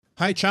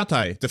Hi,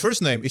 Chatai. The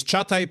first name is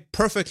Chatai,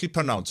 perfectly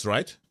pronounced,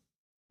 right?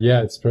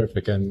 Yeah, it's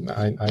perfect. And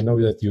I know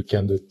that you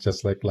can do it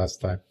just like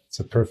last time.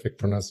 It's a perfect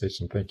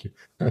pronunciation. Thank you.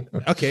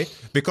 Okay,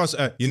 because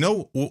you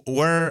know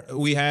where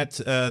we had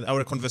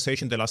our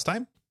conversation the last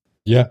time?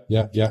 Yeah.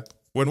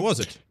 When was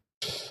it?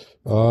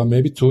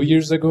 Maybe 2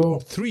 years ago.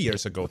 3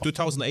 years ago,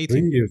 2018.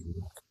 3 years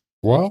ago.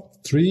 Wow,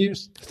 3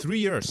 years? 3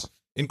 years.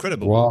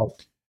 Incredible. Wow.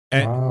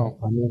 And Wow.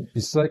 I mean,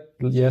 it's like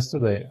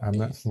yesterday.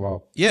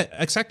 Wow. yeah,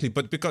 exactly.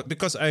 But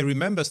because I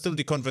remember still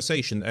the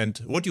conversation and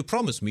what you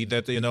promised me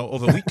that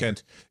over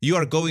weekend you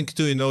are going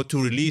to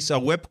to release a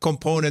web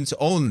components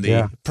only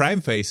Yeah.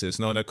 PrimeFaces.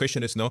 No, the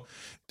question is no.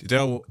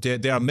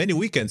 There are many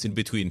weekends in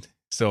between.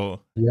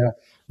 So Yeah.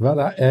 Well,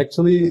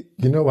 actually,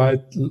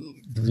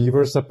 we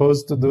were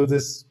supposed to do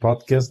this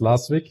podcast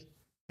last week,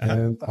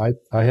 and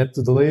I had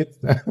to delay it.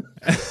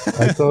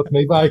 I thought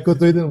maybe I could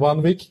do it in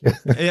 1 week.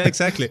 yeah,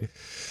 exactly.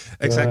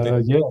 Exactly.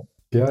 Yeah.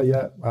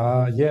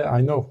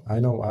 I know.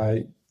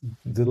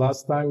 The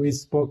last time we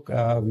spoke,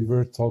 we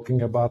were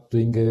talking about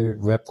doing a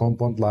web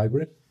component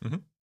library.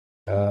 Mhm.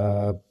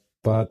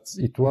 But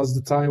it was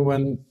the time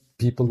when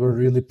people were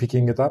really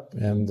picking it up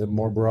and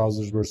more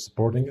browsers were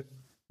supporting it.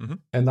 Mhm.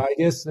 And I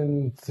guess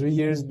in 3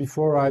 years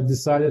before, I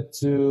decided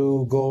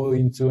to go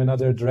into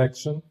another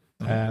direction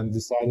and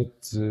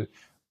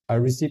I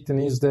received the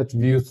news that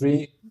Vue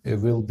 3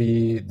 will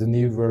be the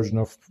new version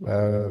of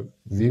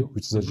Vue,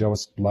 which is a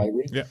JavaScript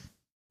library, Yeah.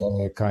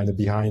 kind of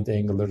behind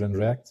Angular and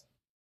React.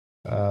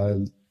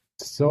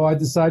 So I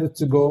decided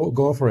to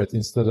go for it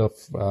instead of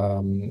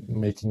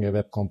making a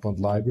web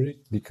component library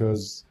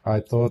because I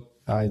thought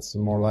it's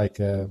more like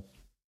a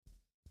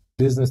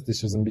business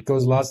decision.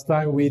 Because last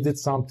time we did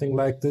something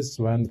like this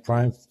when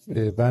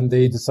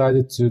they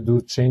decided to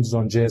do changes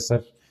on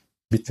JSF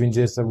between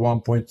JSF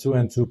 1.2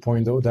 and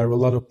 2.0, there were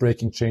a lot of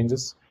breaking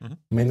changes.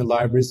 Many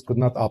libraries could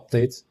not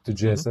update to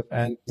JSF,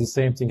 and the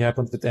same thing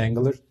happened with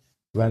Angular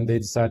when they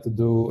decided to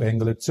do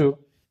Angular 2.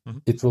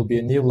 It will be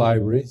a new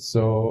library.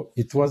 So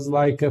it was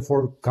like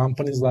for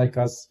companies like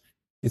us,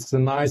 it's a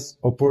nice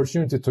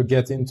opportunity to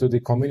get into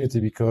the community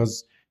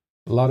because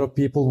a lot of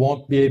people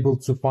won't be able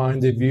to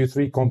find a Vue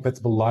 3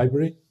 compatible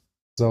library.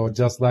 So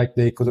just like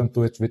they couldn't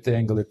do it with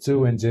Angular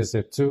 2 and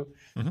JSF 2.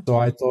 So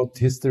I thought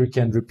history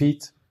can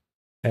repeat.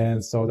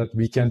 And so that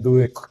we can do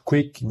a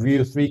quick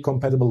Vue 3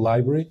 compatible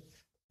library.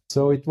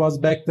 So it was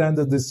back then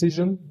the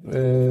decision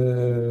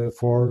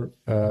for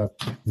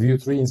Vue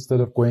 3 instead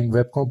of going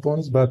web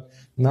components. But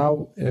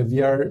now we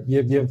have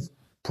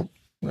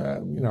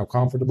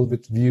comfortable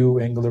with Vue,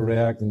 Angular,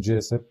 React, and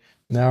JSF.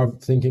 Now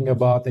thinking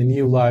about a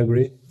new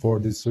library for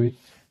this suite,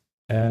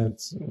 and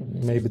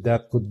maybe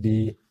that could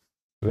be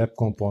web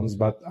components.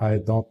 But I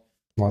don't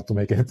want to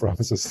make any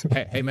promises.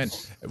 Hey man,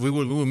 we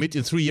will meet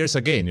in 3 years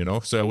again,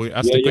 So we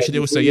ask Yeah, the question. They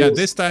will say, yes.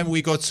 this time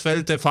we got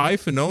Svelte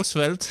 5,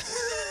 Svelte.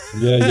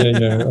 Yeah. I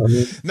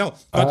mean, no,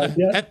 but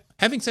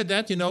having said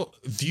that,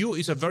 Vue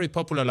is a very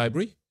popular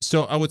library.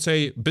 So I would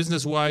say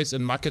business-wise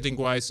and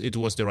marketing-wise, it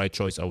was the right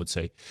choice, I would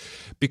say.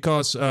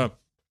 Because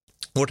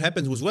what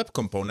happens with web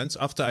components,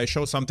 after I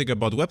show something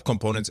about web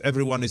components,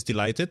 everyone is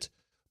delighted,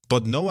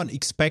 but no one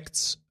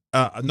expects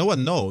no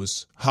one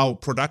knows how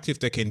productive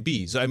they can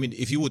be. So, I mean,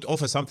 if you would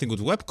offer something with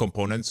web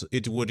components,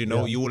 it would,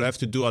 you will have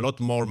to do a lot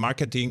more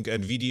marketing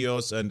and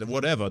videos and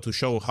whatever to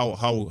show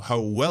how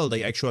well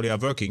they actually are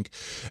working.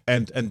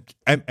 And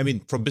I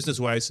mean, from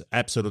business-wise,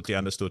 absolutely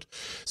understood.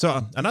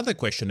 So another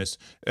question is,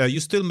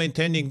 you're still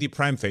maintaining the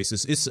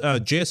PrimeFaces. Is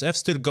JSF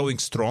still going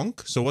strong?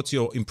 So what's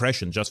your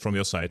impression just from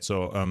your side?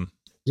 So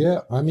yeah,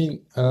 I mean,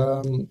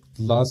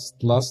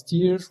 last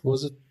year,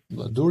 was it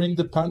during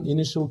the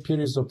initial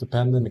periods of the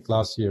pandemic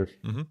last year?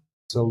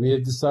 So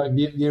we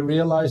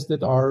realized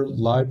that our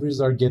libraries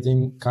are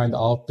getting kind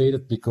of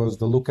outdated because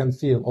the look and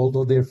feel,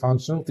 although their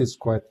functionality is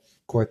quite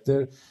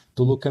there,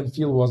 the look and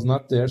feel was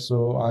not there.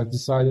 So I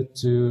decided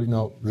to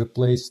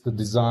replace the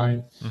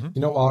design.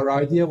 Our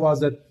idea was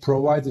that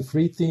provide the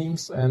free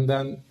themes and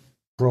then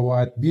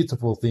provide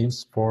beautiful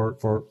themes for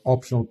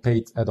optional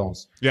paid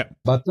add-ons. Yeah.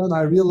 But then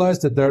I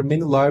realized that there are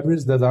many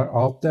libraries that are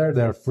out there,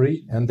 they're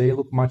free, and they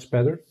look much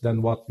better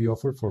than what we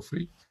offer for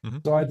free.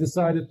 So I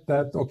decided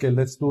that, okay,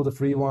 let's do the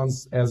free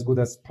ones as good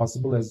as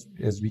possible as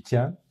we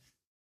can.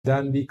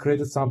 Then we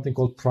created something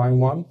called Prime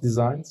 1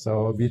 design.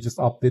 So we just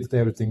updated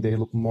everything. They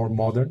look more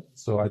modern.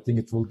 So I think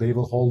they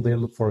will hold their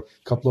look for a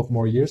couple of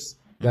more years.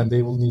 Then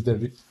they will need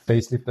a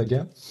facelift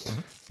again.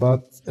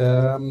 But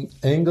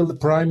Angular,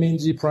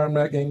 PrimeNG,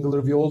 PrimeRack,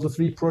 Angular Vue, all the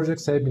three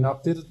projects have been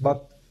updated.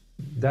 But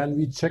then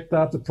we checked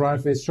out the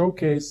PrimeFace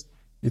showcase.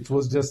 It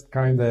was just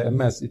kind of a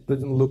mess. It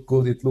didn't look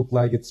good. It looked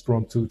like it's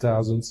from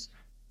 2010s,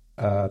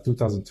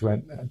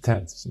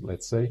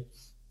 let's say.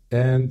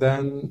 And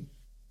then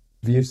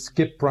we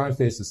skipped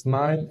PrimeFaces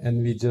 9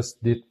 and we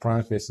just did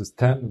PrimeFaces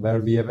 10,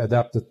 where we have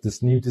adapted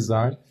this new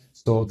design.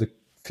 So the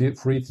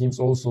free themes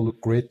also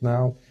look great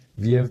now.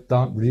 We have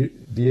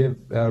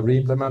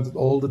re-implemented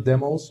all the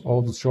demos,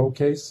 all the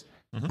showcase,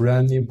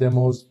 brand new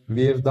demos.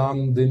 We have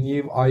done the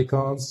new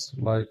icons,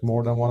 like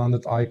more than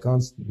 100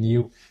 icons.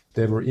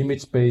 They were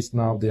image based,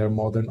 now they are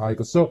modern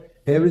icons. So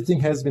everything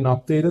has been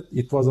updated.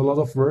 It was a lot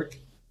of work.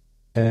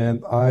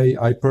 And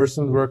I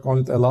personally work on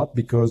it a lot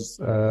because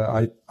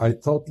I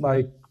thought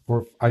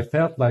I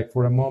felt like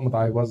for a moment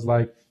I was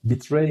like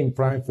betraying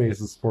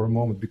PrimeFaces for a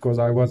moment because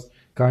I was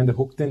kind of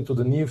hooked into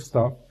the new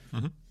stuff,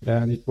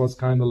 and it was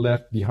kind of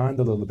left behind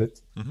a little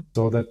bit.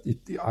 So that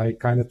I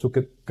kind of took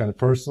it kind of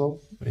personal.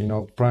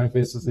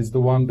 PrimeFaces is the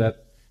one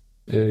that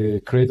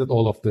created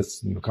all of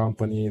this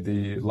company,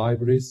 the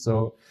libraries.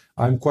 So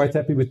I'm quite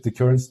happy with the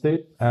current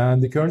state.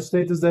 And the current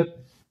state is that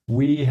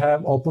we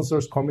have open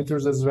source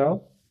committers as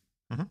well.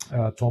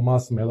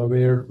 Thomas,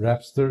 Melaware,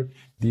 Rapster.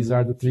 These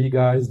are the three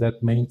guys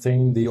that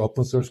maintain the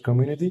open source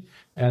community.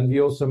 And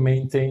we also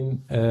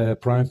maintain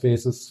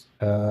PrimeFaces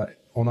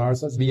on our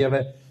side. We have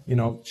a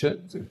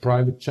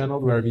private channel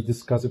where we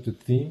discuss it with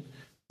the team.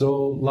 So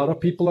a lot of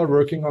people are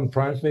working on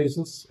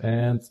PrimeFaces,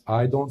 and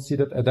I don't see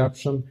that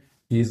adoption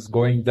is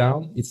going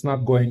down. It's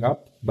not going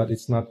up, but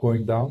it's not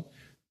going down.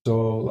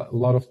 So a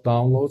lot of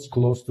downloads,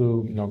 close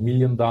to 1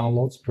 million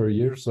downloads per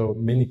year. So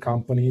many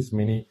companies,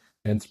 many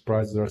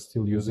enterprises are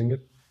still using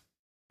it.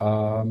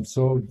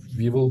 So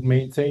we will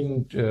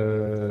maintain,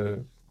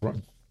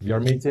 we are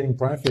maintaining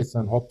PrimeFaces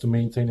and hope to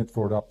maintain it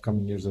for the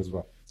upcoming years as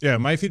well. Yeah,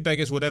 my feedback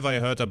is whatever I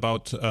heard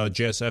about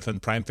JSF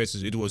and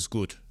PrimeFaces, it was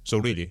good. So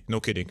really,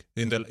 no kidding.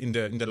 In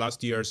the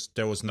last years,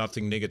 there was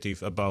nothing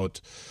negative about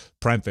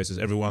PrimeFaces.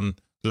 Everyone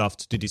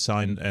loved the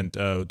design, and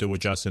they were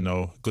just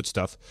good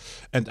stuff.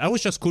 And I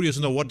was just curious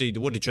to know what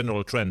the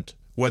general trend,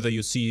 whether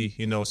you see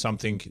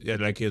something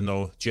like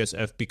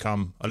JSF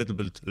become a little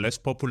bit less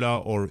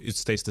popular, or it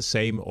stays the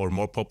same or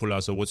more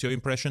popular. So what's your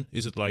impression?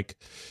 Is it like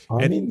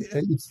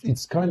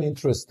it's kind of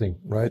interesting,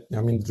 right? I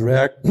mean,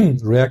 the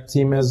React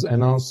team has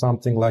announced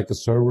something like a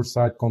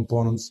server-side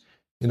components.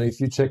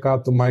 If you check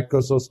out the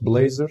Microsoft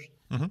Blazor,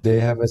 they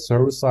have a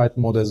server-side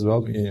mode as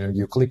well.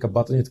 You click a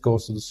button, it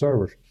goes to the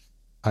server.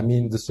 I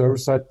mean, the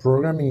server-side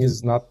programming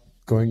is not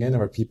going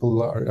anywhere.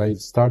 People are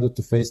started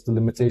to face the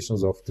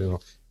limitations of the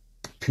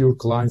pure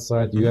client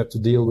side. You have to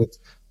deal with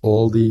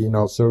all the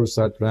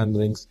server-side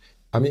renderings.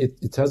 I mean,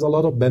 it has a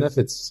lot of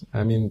benefits.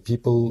 I mean,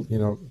 people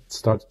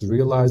started to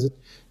realize it,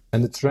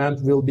 and the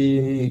trend will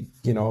be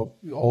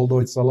although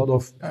it's a lot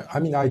of. I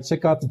mean, I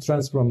check out the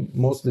trends from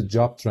most of the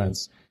job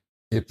trends.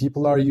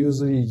 People are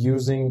usually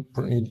using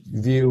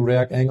Vue,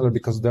 React, Angular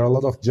because there are a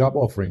lot of job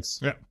offerings.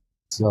 Yeah.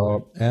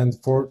 So, and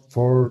for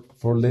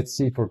let's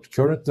see, for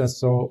current,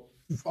 so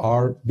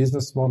our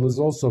business model is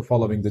also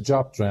following the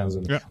job trends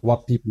and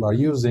what people are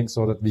using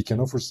so that we can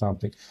offer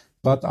something.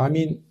 But I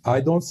mean, I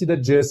don't see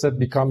that JSF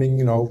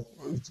becoming,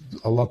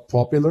 a lot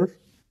popular,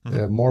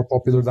 more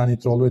popular than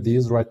it already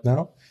is right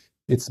now.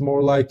 It's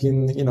more like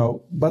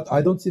but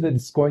I don't see that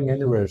it's going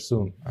anywhere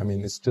soon. I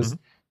mean, it's just,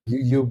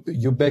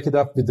 you back it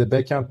up with the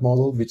backend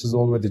model, which is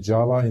already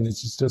Java, and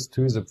it's just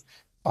too easy.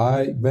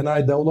 When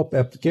I develop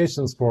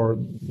applications for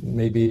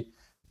maybe,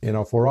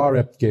 for our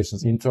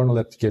applications, internal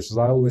applications,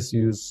 I always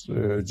use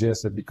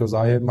JSF because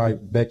I have my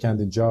backend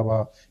in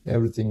Java,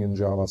 everything in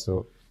Java.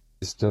 So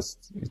it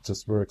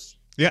just works.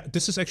 Yeah,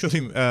 this is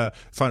actually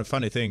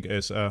funny thing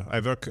is I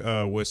work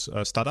with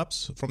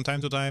startups from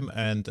time to time,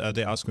 and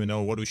they ask me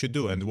what we should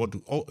do. And what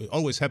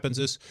always happens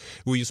is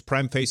we use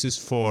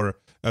PrimeFaces for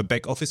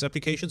back office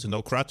applications,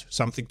 CRUD,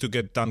 something to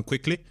get done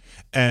quickly.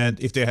 And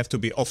if they have to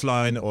be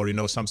offline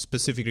or some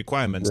specific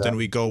requirements, then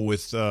we go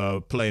with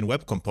plain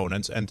web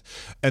components. And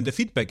the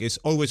feedback is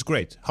always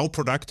great. How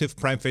productive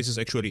PrimeFaces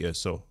actually is.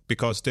 So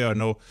because there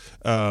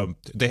are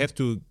they have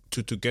to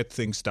get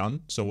things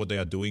done. So what they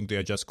are doing, they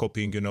are just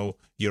copying,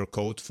 your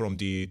code from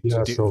the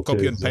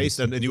copy and paste,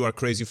 and you are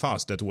crazy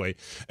fast that way.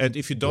 And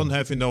if you don't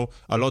have, a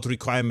lot of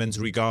requirements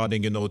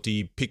regarding,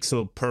 the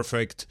pixel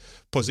perfect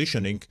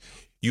positioning,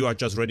 you are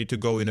just ready to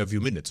go in a few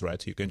minutes,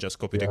 right? You can just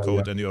copy the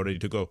code and you're ready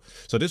to go.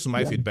 So this is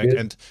my feedback.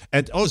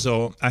 And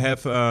also I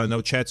have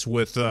chats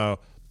with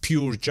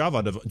pure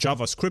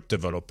JavaScript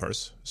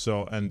developers.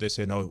 So, and they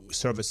say,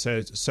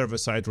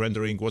 server-side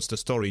rendering, what's the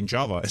story in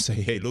Java? I say,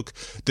 hey, look,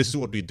 this is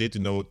what we did,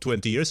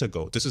 20 years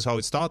ago. This is how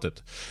it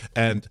started.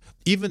 And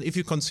even if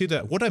you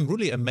consider, what I'm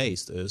really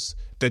amazed is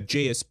that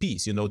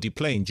JSPs, the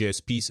plain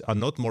JSPs are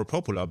not more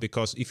popular,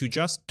 because if you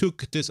just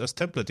took this as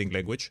templating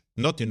language,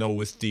 not,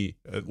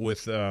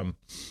 with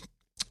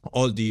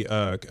all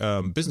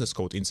the business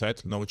code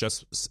inside,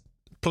 just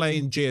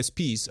plain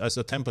JSPs as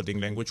a templating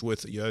language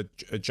with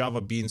Java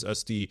Beans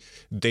as the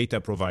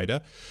data provider.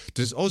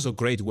 This is also a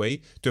great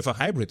way to have a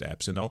hybrid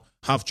apps,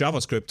 half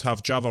JavaScript,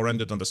 half Java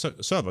rendered on the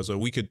server. So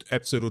we could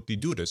absolutely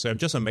do this. I'm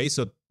just amazed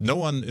that no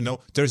one,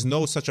 there's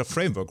no such a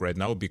framework right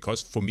now,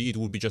 because for me it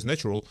would be just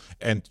natural,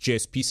 and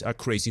JSPs are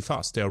crazy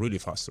fast. They are really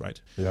fast, right?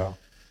 Yeah.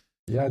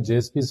 Yeah,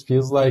 JSPs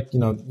feels like,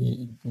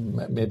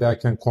 maybe I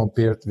can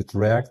compare it with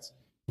React,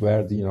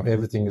 where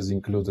everything is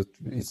included.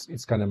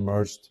 It's kind of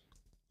merged.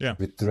 Yeah,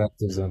 with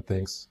directives and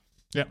things.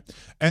 Yeah,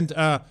 and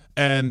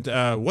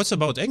what's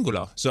about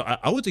Angular? So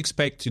I would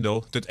expect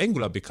that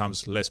Angular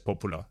becomes less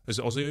popular. Is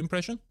it also your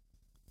impression?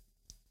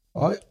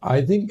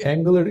 I think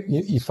Angular,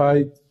 if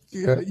I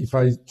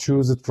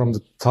choose it from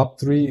the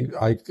top three,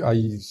 I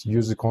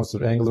usually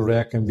consider Angular,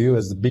 React, and Vue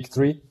as the big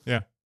three.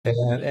 Yeah.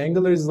 And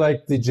Angular is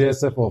like the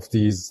JSF of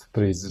these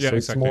three. Yeah, So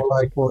it's exactly. more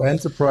like for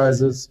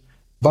enterprises.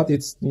 But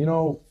it's,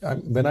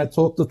 when I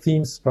talk to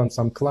teams from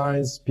some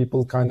clients,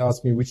 people kind of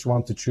ask me which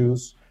one to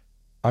choose.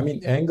 I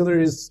mean, Angular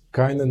is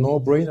kind of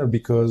no-brainer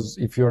because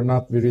if you're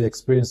not really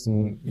experienced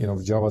in,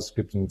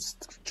 JavaScript and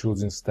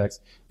choosing stacks,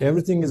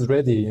 everything is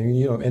ready.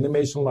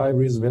 Animation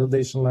libraries,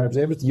 validation libraries,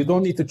 everything. You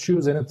don't need to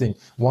choose anything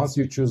once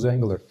you choose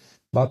Angular.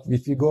 But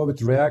if you go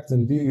with React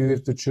and Vue, you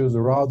have to choose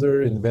a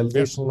router and Yeah.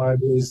 validation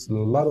libraries.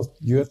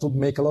 You have to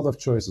make a lot of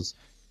choices.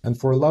 And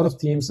for a lot of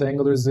teams,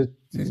 Angular is a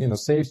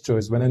safe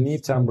choice. When a new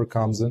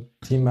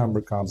team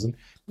member comes in,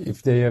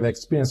 if they have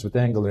experience with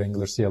Angular,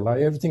 Angular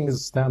CLI, everything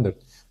is standard.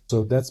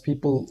 So that's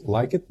people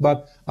like it,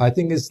 but I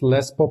think it's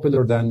less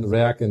popular than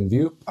React and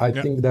Vue. I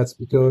Yeah. think that's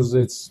because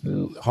it's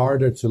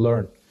harder to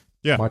learn,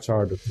 Yeah. much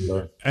harder to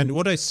learn. And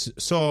what I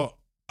saw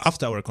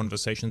after our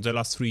conversation the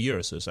last 3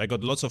 years is I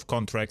got lots of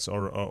contracts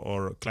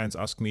or clients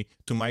ask me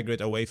to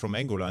migrate away from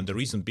Angular. And the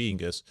reason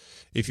being is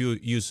if you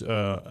use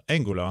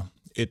Angular,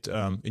 it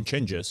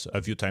changes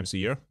a few times a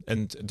year.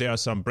 And there are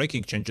some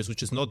breaking changes,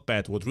 which is not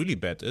bad. What really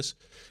bad is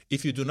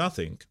if you do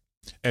nothing,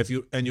 if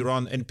you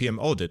run npm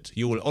audit,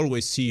 you will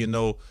always see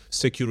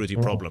security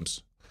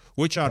problems,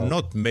 which are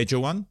not major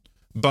one,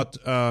 but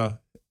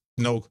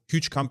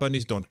huge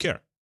companies don't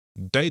care.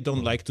 They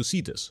don't like to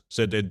see this.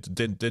 So they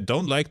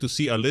don't like to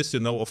see a list,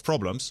 of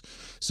problems.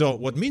 So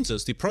what means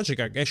is the project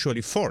are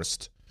actually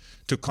forced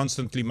to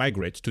constantly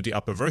migrate to the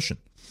upper version.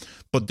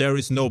 But there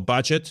is no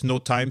budget, no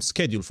time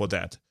schedule for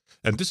that.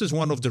 And this is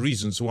one of the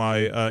reasons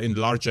why in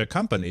larger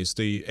companies,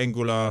 the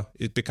Angular,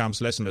 it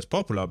becomes less and less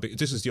popular.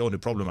 This is the only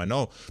problem I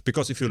know.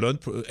 Because if you learn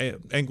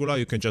Angular,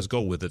 you can just go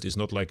with it. It's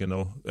not like,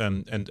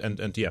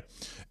 and yeah.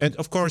 And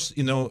of course,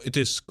 it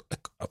is,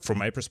 from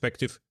my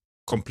perspective,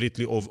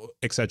 completely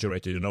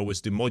exaggerated,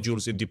 with the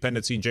modules in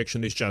dependency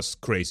injection is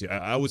just crazy.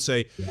 I would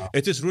say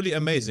it is really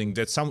amazing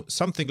that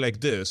something like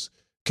this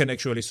can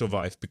actually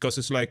survive, because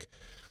it's like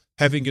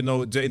having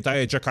the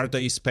entire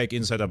Jakarta East spec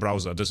inside a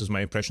browser. This is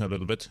my impression a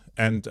little bit.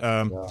 And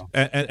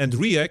and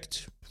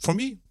React for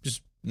me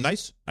is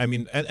nice. I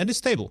mean, and it's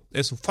stable.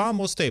 It's far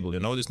more stable.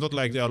 It's not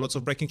like there are lots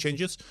of breaking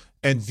changes.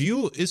 And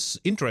Vue is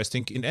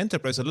interesting in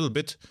enterprise, a little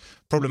bit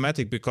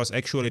problematic, because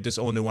actually there's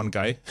only one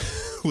guy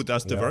who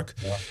does the work.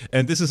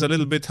 And this is a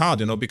little bit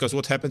hard, because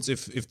what happens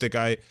if the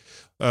guy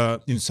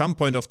in some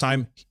point of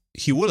time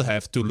he will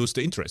have to lose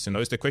the interest.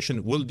 It's the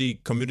question: will the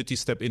community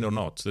step in or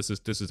not? This is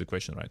the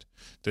question, right?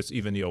 That's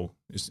even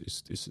this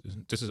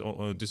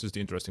is the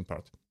interesting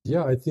part.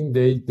 Yeah, I think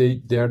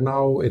they are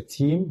now a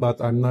team,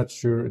 but I'm not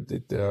sure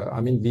that.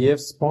 I mean, we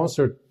have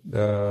sponsored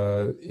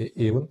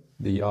even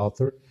the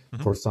author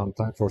for some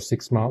time, for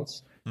 6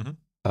 months.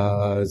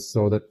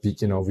 So that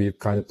we've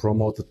kind of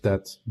promoted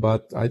that.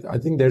 But I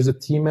think there's a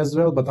team as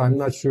well, but I'm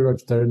not sure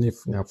if there are any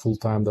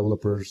full-time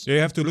developers. You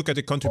have to look at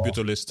the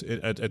contributor list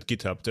at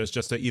GitHub. There's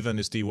just Ivan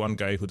is the one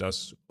guy who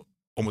does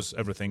almost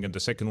everything, and the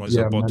second one is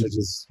a bot.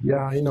 Manages.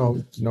 Yeah,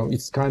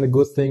 it's kind of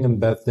good thing and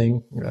bad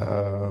thing.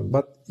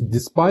 But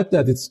despite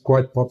that, it's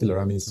quite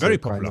popular. I mean, it's very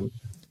popular. Kind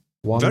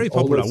of very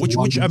popular,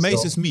 which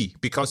amazes me,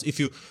 because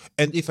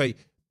if I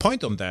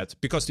point on that,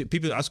 because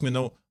people ask me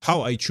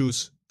how I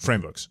choose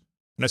frameworks.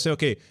 And I say,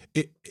 okay,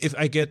 if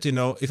I get,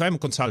 if I'm a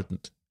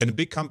consultant and a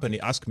big company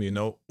asks me,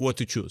 what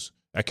to choose,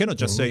 I cannot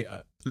just say,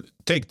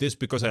 take this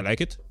because I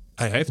like it.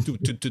 I have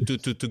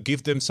to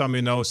give them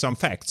some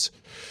facts.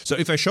 So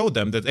if I show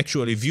them that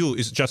actually Vue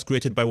is just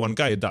created by one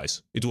guy, it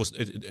dies.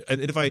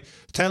 And if I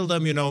tell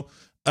them,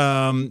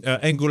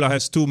 Angular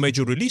has 2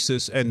 major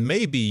releases and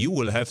maybe you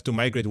will have to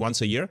migrate once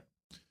a year,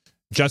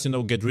 just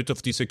get rid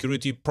of the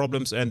security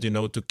problems and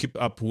to keep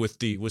up with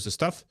the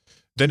stuff,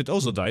 then it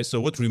also dies.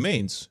 So what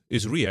remains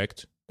is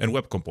React and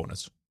web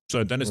components.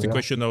 So then it's the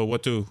question of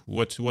what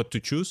to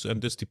choose,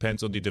 and this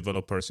depends on the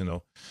developers,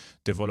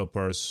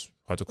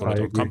 how to call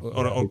it,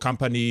 or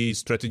company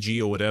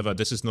strategy or whatever.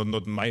 This is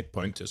not my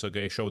point. So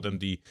I show them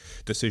the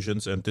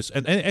decisions and this.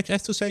 And I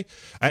have to say,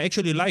 I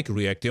actually like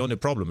React. The only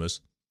problem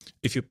is,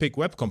 if you pick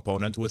web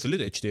component with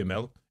lit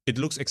HTML, it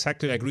looks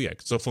exactly like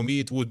React. So for me,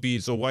 it would be,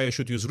 so why I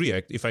should use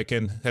React if I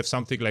can have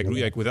something like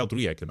React without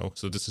React,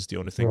 So this is the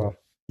only thing.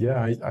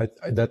 Yeah,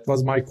 I that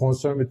was my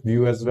concern with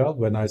Vue as well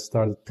when I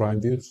started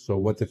PrimeVue. So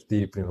what if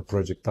the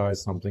project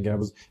dies, something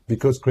else?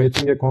 Because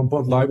creating a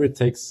component library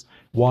takes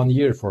 1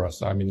 year for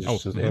us. I mean,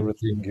 it's just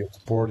everything, you're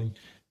supporting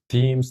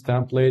themes,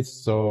 templates.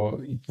 So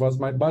it was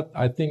but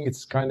I think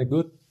it's kind of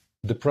good.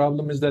 The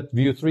problem is that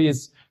Vue 3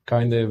 is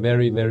kind of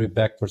very, very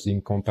backwards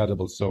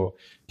incompatible. So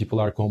people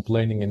are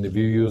complaining, and the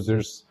Vue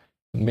users,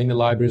 many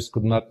libraries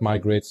could not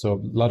migrate. So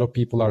a lot of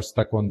people are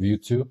stuck on Vue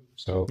 2.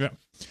 So yeah.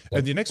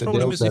 And the next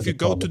problem is if you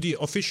go to the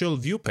official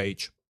Vue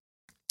page,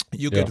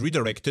 you get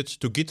redirected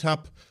to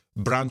GitHub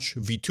branch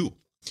V2.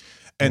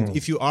 And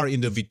if you are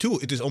in the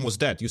V2, it is almost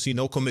dead. You see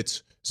no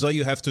commits. So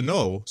you have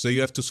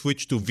to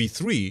switch to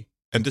V3,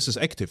 and this is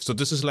active. So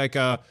this is like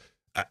either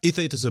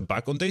it is a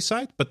bug on their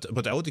side,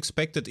 but I would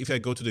expect that if I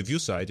go to the Vue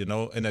side,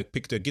 and I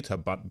pick the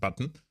GitHub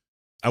button,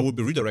 I will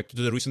be redirected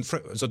to the recent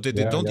framework. So they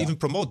don't even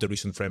promote the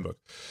recent framework.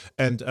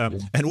 And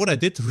what I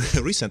did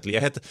recently,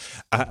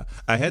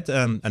 I had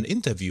an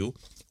interview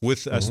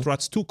with a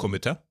Struts 2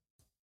 committer.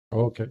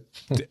 Okay.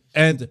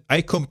 And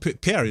I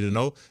compare,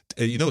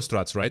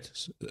 Struts, right?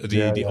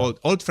 The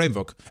old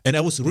framework. And I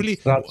was really...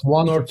 Struts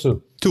 1 or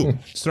 2? 2.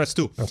 Struts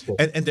 2.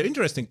 Okay. And the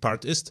interesting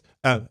part is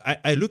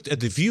I looked at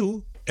the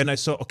view and I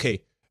saw,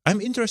 okay,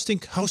 I'm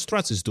interested how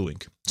Struts is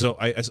doing. So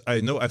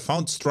I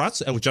found Struts.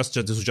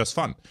 This was just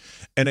fun.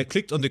 And I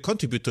clicked on the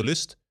contributor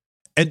list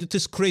and it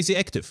is crazy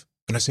active.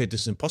 And I said,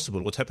 this is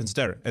impossible. What happens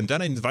there? And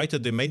then I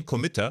invited the main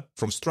committer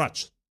from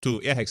Struts to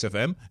Airhacks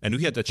FM, and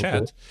we had a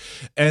chat. Okay.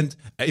 And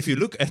if you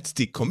look at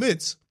the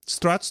commits,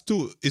 Struts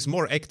 2 is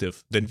more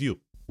active than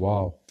Vue.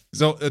 Wow.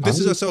 So this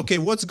is also, okay,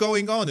 what's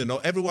going on?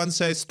 Everyone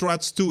says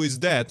Struts 2 is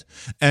dead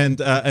and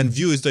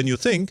Vue is the new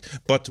thing.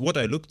 But what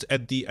I look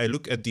at the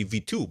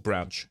V2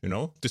 branch,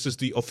 this is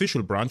the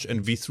official branch,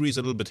 and V3 is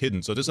a little bit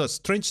hidden. So this is a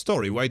strange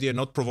story why they are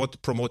not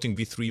promoting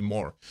V3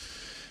 more.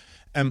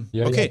 Okay.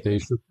 Yeah, they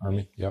should.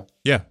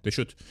 Yeah, they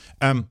should.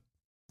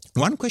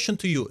 One question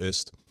to you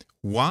is,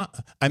 why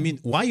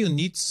you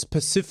need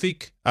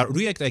specific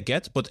React I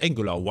get, but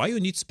Angular, why you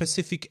need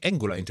specific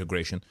Angular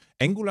integration?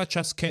 Angular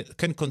just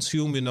can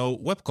consume,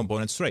 web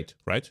components straight,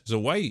 right? So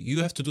why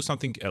you have to do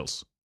something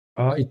else?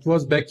 It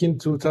was back in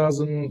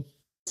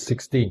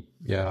 2016.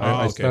 Yeah,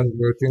 I started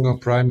working on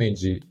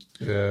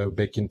PrimeFaces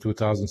back in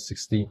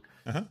 2016.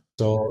 Uh-huh.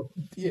 So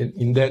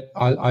in that,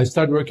 I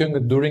started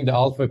working during the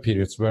alpha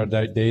periods where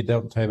they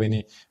don't have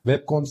any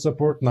web component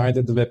support.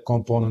 Neither the web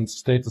component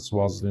status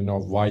was,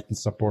 widely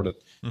supported.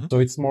 Mm-hmm. So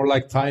it's more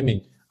like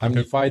timing. I mean,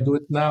 if I do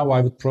it now,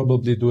 I would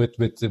probably do it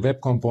with the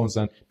web components,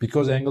 and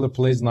because Angular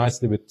plays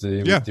nicely with the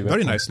web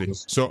very components. nicely.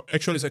 So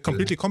actually, it's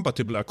completely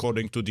compatible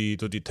according to the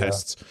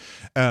tests.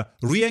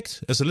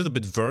 React is a little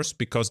bit worse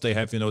because they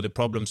have the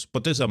problems,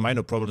 but these are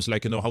minor problems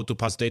like how to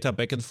pass data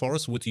back and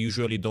forth, which you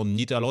usually don't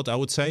need a lot, I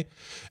would say.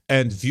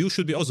 And Vue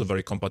should be also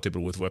very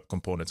compatible with web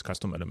components,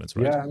 custom elements,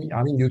 right? Yeah,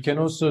 I mean, you can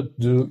also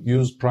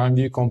use Prime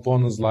Vue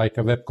components like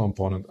a web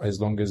component as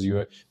long as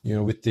you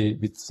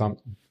with some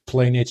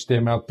plain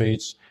HTML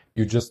page.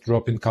 You just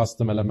drop in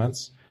custom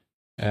elements,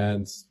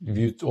 and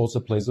Vue also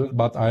plays with it.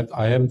 But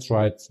I haven't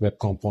tried web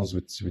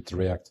components with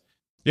React.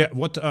 Yeah,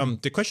 what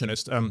the question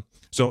is,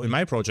 so in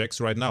my projects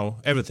right now,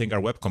 everything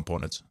are web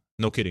components.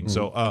 No kidding. Mm-hmm.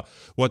 So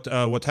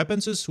what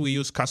happens is we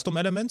use custom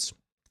elements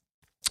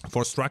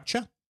for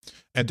structure,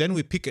 and then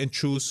we pick and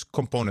choose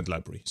component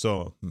library.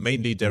 So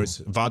mainly there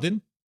is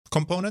Vaadin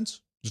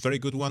components, it's a very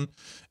good one,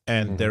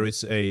 and there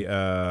is a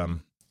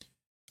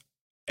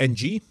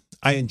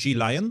ing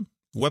Lion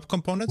web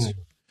components.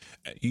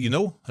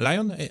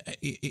 Lion?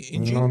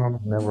 No,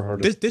 never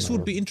heard of it. This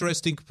would be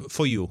interesting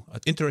for you, an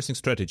interesting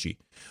strategy.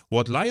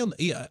 What Lion,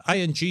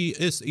 ing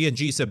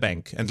is a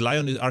bank, and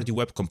Lion are the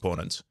web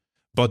components.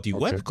 But the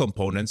web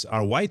components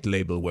are white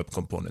label web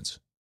components.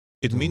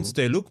 It means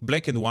they look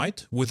black and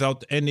white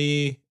without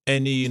any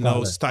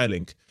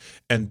styling.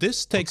 And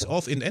this takes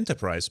off in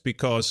enterprise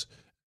because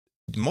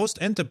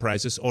most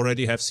enterprises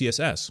already have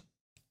CSS.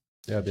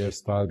 Yeah, they're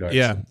style guides.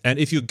 Yeah, and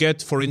if you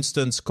get, for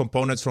instance,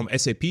 components from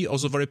SAP,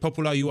 also very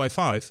popular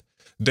UI5,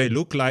 they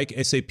look like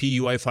SAP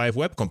UI5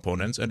 web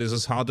components, and this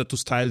is harder to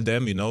style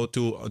them,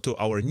 to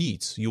our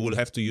needs. You will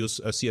have to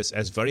use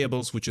CSS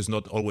variables, which is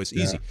not always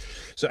easy.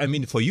 So, I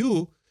mean, for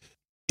you,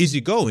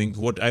 easygoing,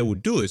 what I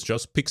would do is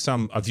just pick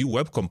some Vue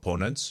web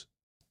components,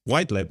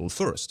 white label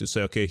first. You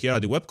say, okay, here are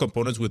the web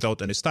components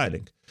without any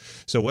styling.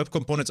 So web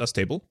components are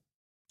stable.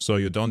 So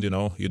you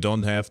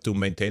don't have to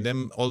maintain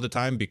them all the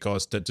time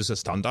because that is a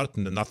standard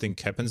and nothing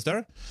happens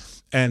there.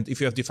 And if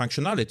you have the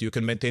functionality, you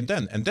can maintain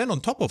them. And then on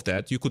top of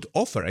that, you could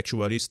offer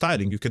actually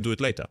styling. You can do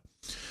it later.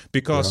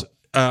 Because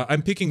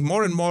I'm picking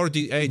more and more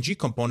the ing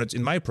components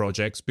in my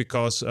projects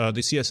because the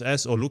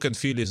CSS or look and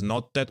feel is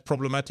not that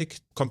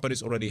problematic.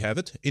 Companies already have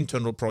it,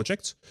 internal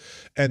projects.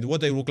 And what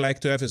they would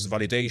like to have is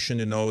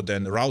validation,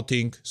 then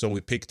routing. So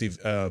we picked the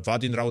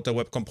Vaadin router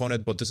web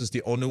component, but this is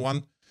the only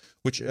one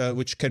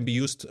which can be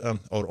used,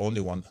 or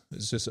only one.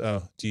 This is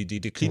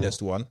the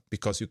cleanest one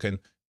because you can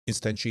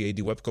instantiate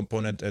the web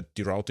component and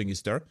the routing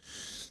is there.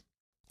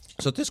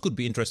 So this could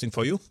be interesting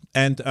for you.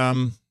 And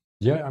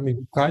yeah, I mean,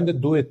 we kind of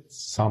do it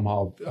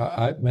somehow.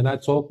 When I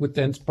talk with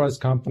enterprise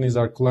companies,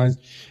 our clients,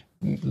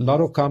 a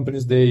lot of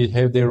companies, they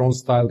have their own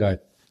style guide.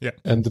 Yeah.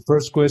 And the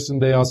first question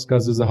they ask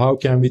us is, how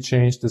can we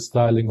change the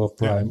styling of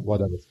Prime,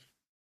 whatever.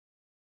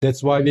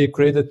 That's why we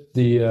created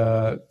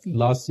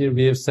last year,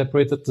 we have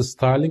separated the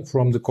styling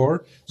from the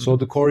core. So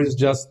the core is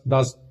just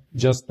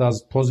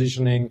does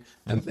positioning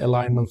and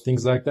alignment,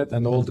 things like that.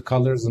 And all the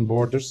colors and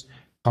borders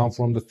come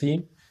from the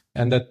theme.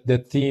 And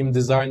that theme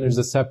designer is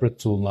a separate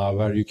tool now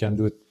where you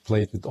can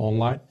play it with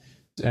online,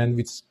 and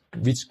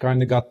which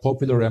kind of got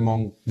popular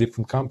among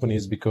different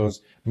companies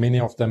because many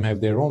of them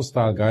have their own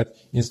style guide.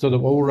 Instead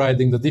of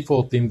overriding the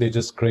default theme, they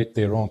just create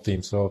their own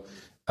theme. So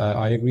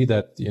I agree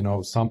that,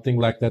 something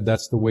like that,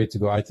 that's the way to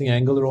go. I think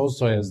Angular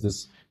also has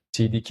this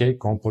CDK,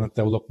 component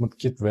development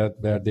kit, where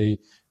they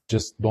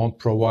just don't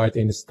provide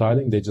any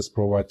styling. They just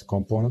provide the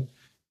component.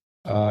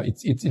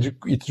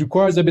 It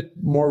requires a bit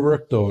more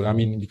work though. I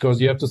mean,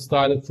 because you have to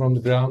style it from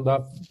the ground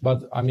up.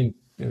 But I mean,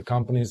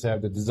 companies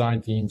have the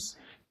design teams,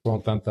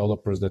 front-end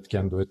developers that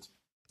can do it.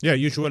 Yeah,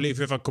 usually if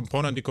you have a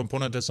component, the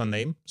component has a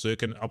name, so you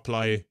can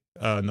apply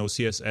no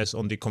CSS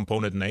on the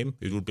component name.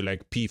 It would be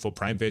like P for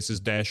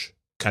PrimeFaces dash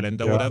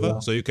calendar, whatever. Yeah.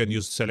 So you can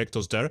use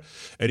selectors there.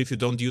 And if you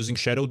don't using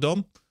Shadow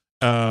DOM,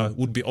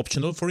 would be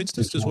optional, for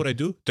instance. This is what I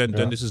do. Then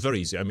this is very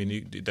easy. I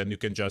mean, then you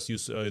can just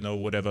use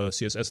whatever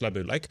CSS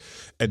library you like,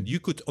 and you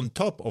could on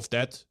top of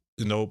that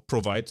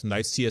provide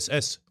nice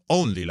CSS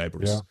only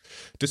libraries. Yeah.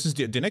 This is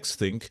the next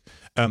thing.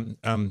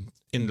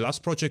 In the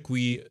last project,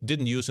 we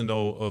didn't use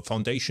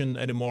Foundation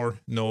anymore,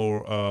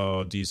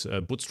 nor these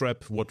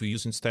Bootstrap. What we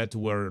use instead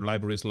were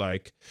libraries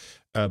like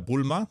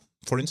Bulma,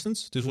 for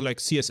instance. This was like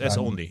CSS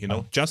only,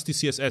 just the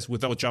CSS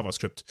without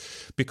JavaScript.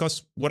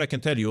 Because what I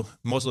can tell you,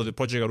 most of the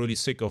projects are really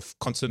sick of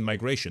constant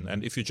migration.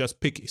 And if you just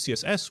pick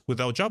CSS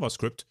without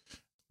JavaScript,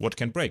 what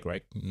can break,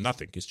 right?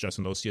 Nothing. It's just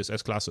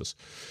CSS classes.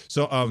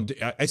 So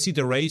I see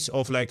the rise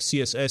of like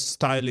CSS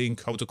styling,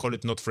 how to call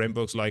it, not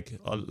frameworks, like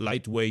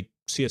lightweight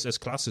CSS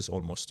classes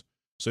almost.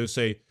 So you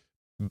say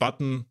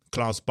button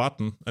class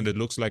button, and it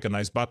looks like a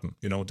nice button.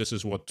 This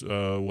is what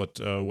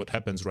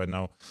happens right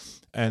now.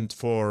 And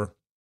for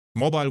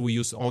mobile, we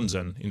use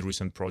Onsen in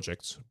recent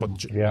projects.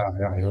 But yeah,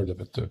 I heard of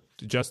it too.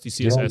 Just the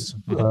CSS.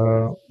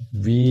 Yeah,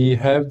 we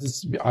have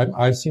this.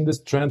 I've seen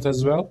this trend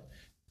as well.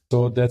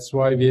 So that's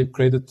why we have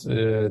created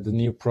the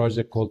new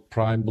project called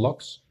Prime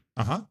Blocks.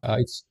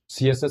 It's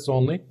CSS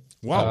only.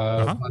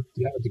 Wow. But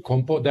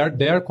yeah,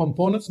 they are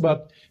components,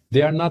 but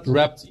they are not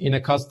wrapped in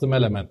a custom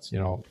element.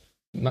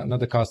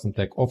 Not a custom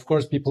tag. Of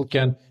course, people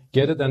can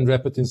get it and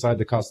wrap it inside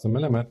the custom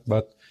element,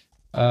 but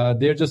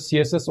they're just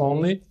CSS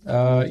only.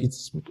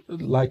 It's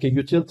like a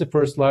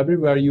utility-first library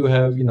where you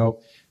have,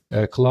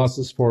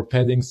 classes for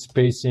padding,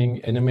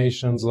 spacing,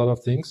 animations, a lot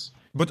of things.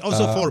 But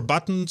also for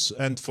buttons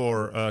and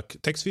for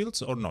text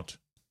fields, or not?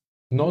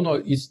 No.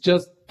 It's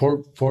just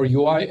for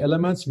UI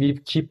elements. We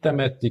keep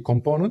them at the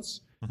components.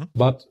 Mm-hmm.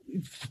 But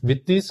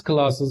with these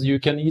classes, you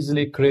can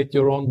easily create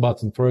your own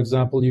button. For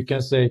example, you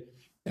can say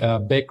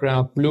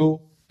background blue,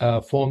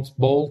 font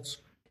bold,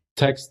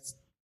 text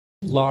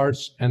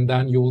large, and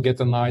then you will get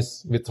a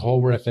nice, with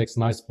hover effects,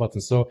 nice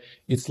button. So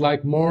it's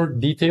like more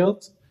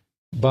detailed,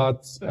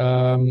 but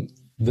the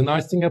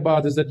nice thing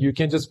about it is that you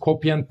can just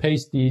copy and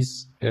paste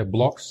these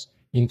blocks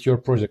into your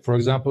project. For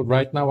example,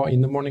 right now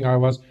in the morning, I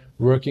was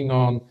working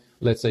on,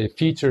 let's say,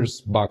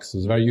 features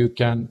boxes where you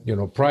can,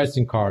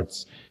 pricing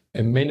cards,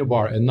 a menu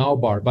bar, a now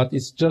bar, but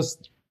it's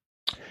just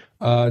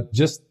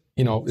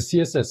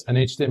CSS and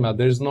HTML.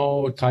 There's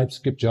no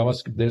TypeScript,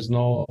 JavaScript. There's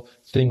no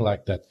thing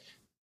like that.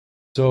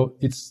 So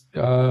it's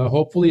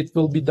hopefully it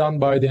will be done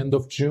by the end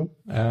of June.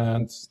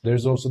 And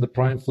there's also the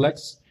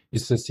PrimeFlex.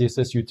 It's a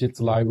CSS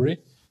utility library,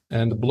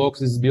 and the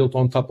blocks is built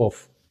on top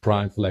of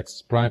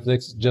PrimeFlex.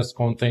 PrimeFlex just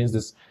contains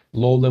this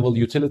low-level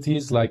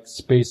utilities like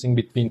spacing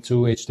between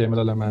two HTML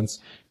elements,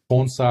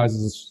 font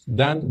sizes.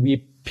 Then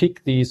we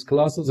pick these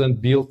classes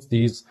and build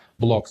these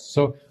blocks.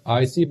 So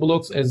I see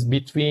blocks as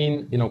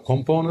between,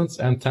 components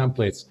and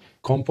templates.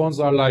 Components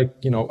are like,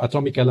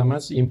 atomic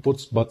elements,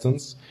 inputs,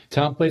 buttons.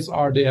 Templates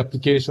are the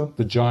application,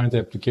 the giant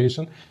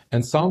application.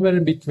 And somewhere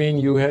in between,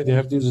 you have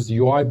to use these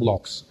UI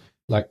blocks,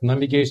 like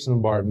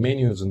navigation bar,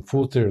 menus and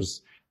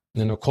footers,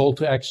 call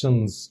to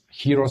actions,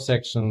 hero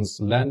sections,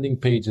 landing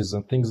pages,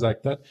 and things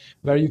like that,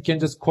 where you can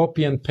just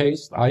copy and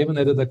paste. I even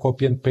added a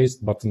copy and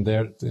paste button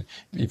there.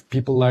 If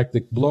people like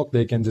the block,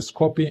 they can just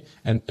copy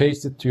and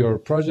paste it to your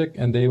project,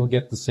 and they will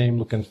get the same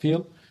look and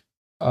feel.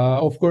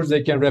 Of course,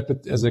 they can wrap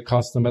it as a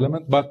custom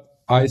element, but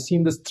I've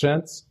seen this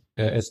trend,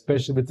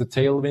 especially with the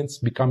tailwinds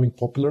becoming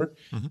popular.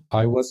 Mm-hmm.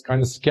 I was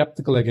kind of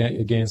skeptical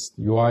against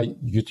UI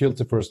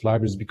utility-first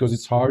libraries because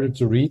it's harder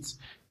to read.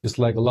 It's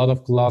like a lot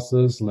of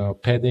classes,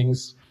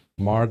 paddings,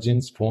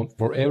 margins, font,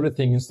 for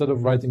everything. Instead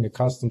of writing a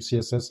custom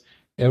CSS,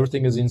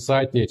 everything is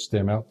inside the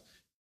HTML.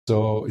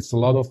 So it's a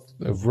lot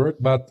of work,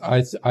 but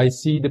I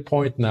see the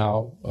point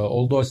now,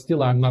 although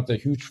still I'm not a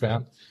huge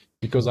fan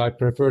because I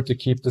prefer to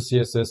keep the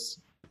CSS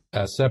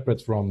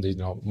separate from the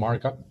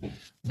markup.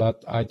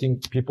 But I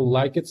think people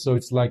like it. So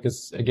it's like,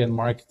 again,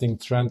 marketing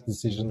trend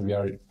decision. We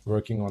are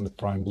working on the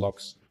Prime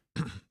blocks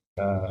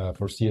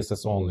for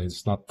CSS only.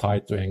 It's not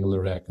tied to Angular,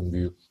 React, and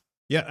Vue.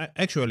 Yeah,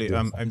 actually,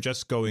 yes. I'm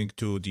just going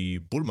to the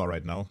Bulma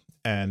right now.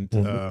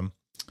 And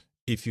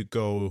if you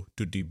go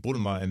to the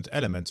Bulma and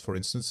elements, for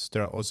instance,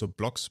 there are also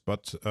blocks,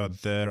 but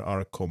there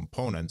are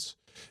components.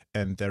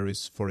 And there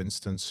is, for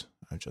instance,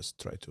 I just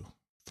try to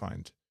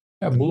find.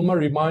 Yeah, Bulma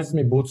reminds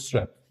me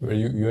Bootstrap, where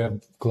you have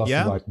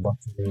classes like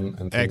button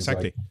and things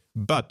exactly. Like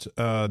but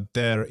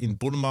there in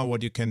Bulma,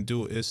 what you can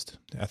do is,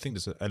 I think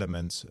there's an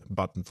elements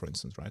button, for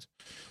instance, right?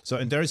 So,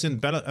 and there is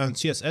in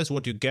CSS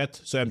what you get.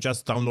 So I'm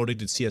just downloading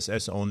the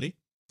CSS only.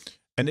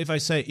 And if I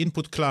say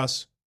input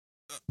class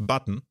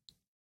button,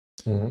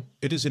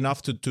 it is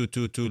enough to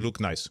look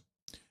nice.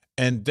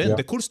 And then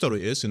the cool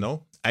story is,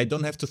 I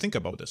don't have to think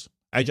about this.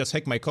 I just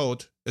hack my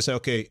code. I say,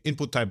 okay,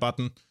 input type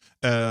button.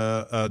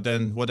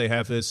 Then what they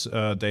have is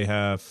they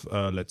have,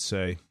 let's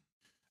say,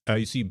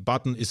 You see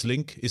button is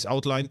link is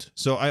outlined.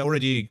 So I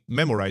already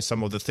memorized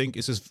some of the thing.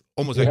 This is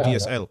almost like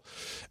DSL.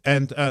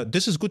 And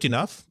this is good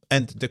enough.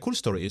 And the cool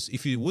story is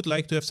if you would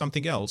like to have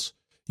something else,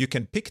 you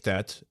can pick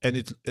that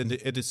and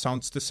it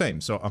sounds the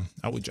same. So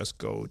I would just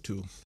go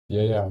to...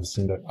 Yeah, I've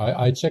seen that.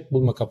 I checked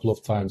Bloom a couple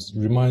of times.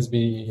 Reminds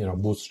me,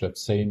 Bootstrap,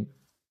 same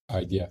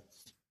idea.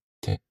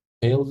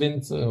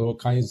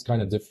 Tailwind is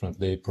kind of different.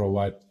 They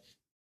provide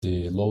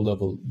the low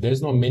level.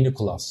 There's no menu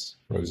class,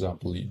 for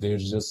example.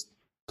 There's just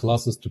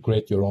classes to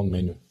create your own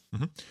menu.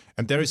 Mm-hmm.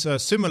 And there is a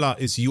similar,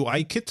 is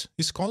UIKit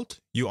is called.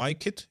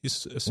 UIKit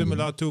is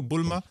similar to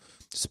Bulma.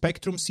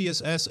 Spectrum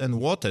CSS and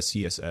Water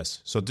CSS.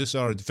 So these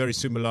are very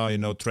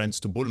similar, trends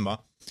to Bulma.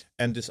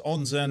 And this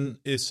Onsen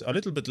is a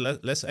little bit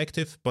less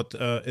active, but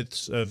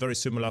it's very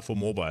similar for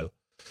mobile.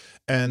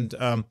 And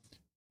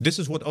this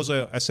is what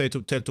also I say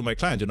to tell to my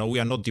client, we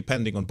are not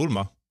depending on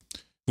Bulma.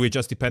 We're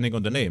just depending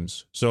on the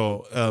names.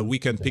 So we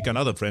can pick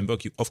another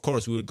framework. Of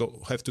course, we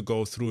will have to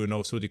go through,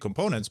 through the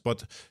components.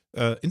 But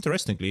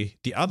interestingly,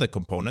 the other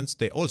components,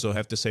 they also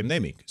have the same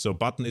naming. So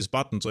button is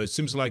button. So it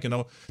seems like,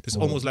 it's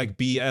almost like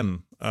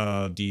BM,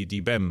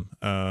 the BEM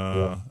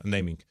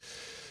naming.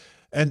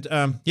 And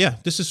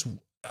this is,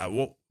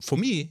 for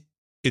me,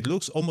 it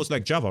looks almost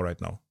like Java right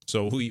now.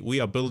 So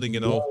we are building,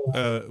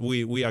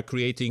 we are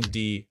creating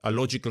a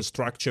logical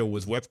structure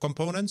with web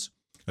components.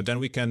 And then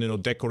we can,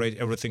 decorate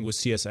everything with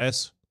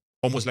CSS,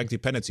 almost like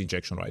dependency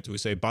injection, right? We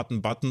say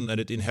button, and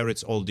it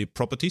inherits all the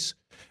properties,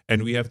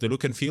 and we have the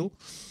look and feel.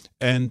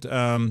 And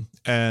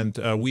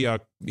we are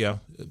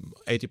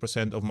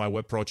 80% of my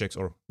web projects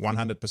or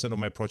 100% of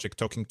my project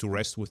talking to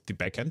REST with the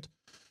backend.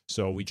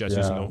 So we just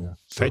use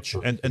fetch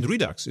and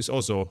Redux is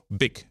also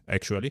big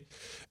actually,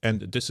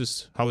 and this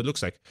is how it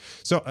looks like.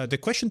 So the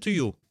question to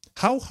you: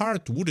 how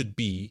hard would it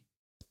be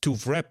to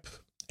wrap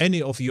any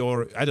of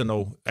your, I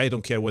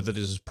don't care whether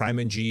this is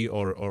PrimeNG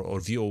or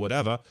Vue or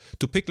whatever,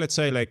 to pick, let's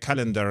say, like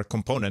calendar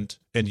component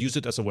and use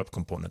it as a web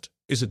component?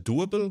 Is it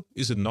doable?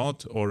 Is it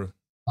not? Or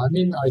I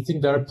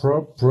think there are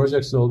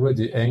projects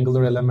already.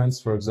 Angular elements,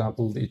 for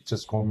example, it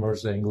just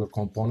converts the Angular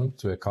component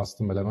to a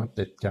custom element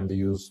that can be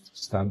used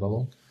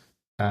standalone.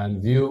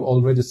 And Vue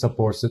already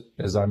supports it,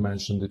 as I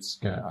mentioned.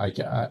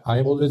 I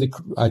already,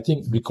 I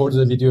think,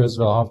 recorded a video as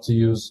well how to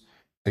use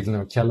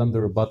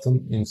calendar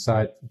button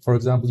inside. For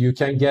example, you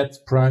can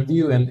get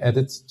PrimeView and add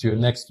it to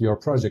next to your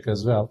project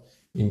as well.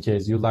 In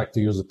case you like to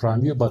use the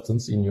PrimeView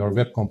buttons in your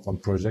web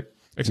component project,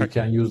 You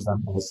can use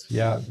them as,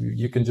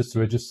 you can just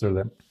register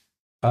them.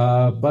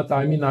 But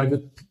I mean, I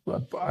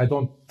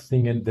don't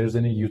think there's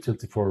any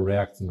utility for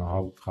React,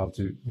 how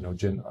to,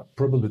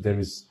 probably there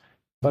is.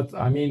 But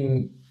I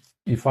mean,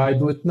 if I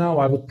do it now,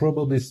 I would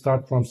probably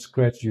start from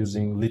scratch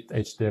using lit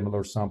HTML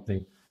or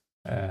something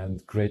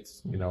and create,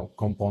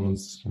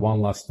 components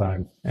one last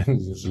time and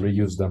just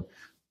reuse them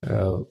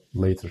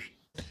later.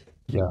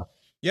 Yeah,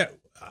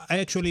 I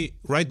actually,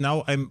 right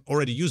now, I'm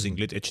already using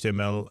lit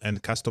HTML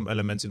and custom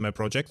elements in my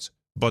projects.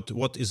 But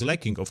what is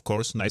lacking, of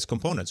course, nice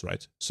components,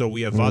 right? So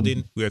we have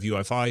Vaadin, we have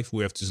UI5,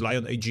 we have this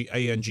Lion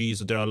ANG,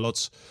 so there are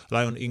lots,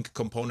 Lion Ink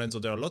components, so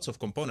there are lots of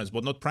components,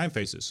 but not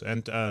PrimeFaces.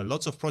 And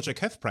lots of projects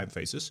have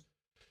PrimeFaces.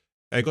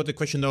 I got the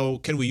question, though,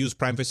 can we use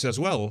PrimeFaces as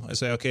well? I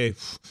say, okay,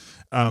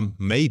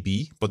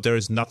 maybe, but there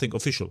is nothing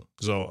official.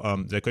 So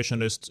the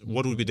question is,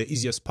 what would be the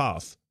easiest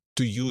path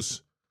to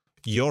use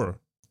your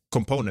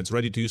components,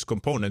 ready-to-use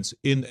components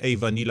in a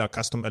vanilla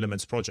custom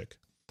elements project?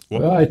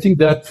 Well, I think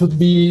that would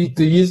be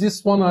the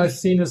easiest one I've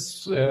seen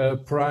is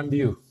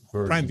PrimeView.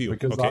 PrimeView,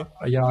 because okay.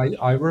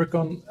 I work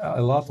on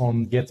a lot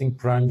on getting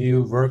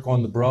PrimeView work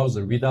on the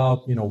browser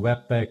without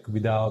Webpack,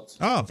 without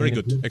very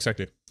good,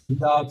 exactly.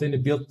 Without any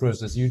build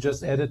process. You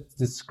just edit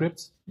the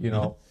script,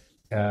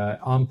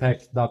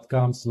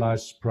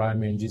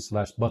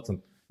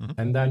 unpack.com/primeng/button,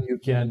 and then you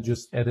can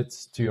just edit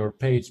to your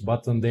page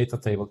button data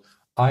table.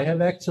 I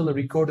have actually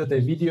recorded a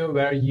video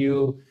where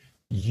you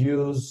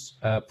use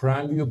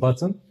PrimeView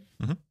button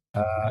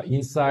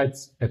inside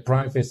a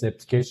PrimeFace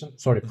application,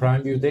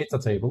 PrimeView data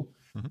table.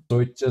 So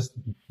it just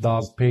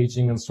does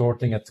paging and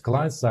sorting at the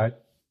client side,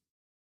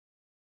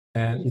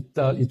 and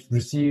it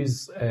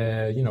receives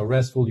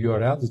RESTful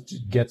URL. It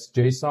gets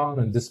JSON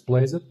and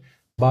displays it.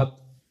 But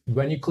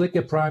when you click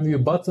a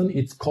PrimeView button,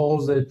 it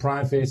calls a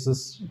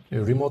PrimeFaces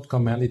remote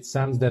command. It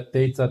sends that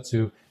data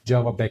to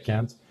Java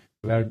backend,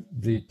 where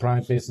the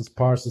PrimeFaces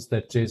parses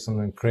that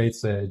JSON and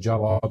creates a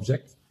Java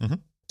object.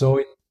 So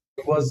it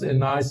was a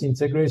nice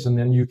integration,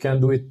 and you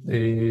can do it.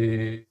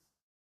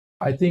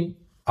 I think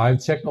I've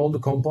checked all the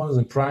components,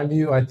 and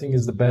PrimeView I think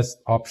is the best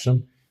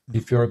option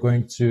if you're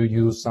going to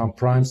use some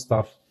Prime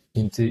stuff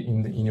in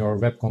your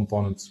web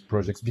components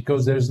projects,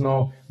 because there's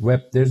no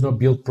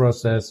build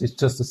process. It's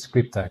just a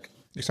script tag.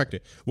 Exactly.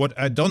 What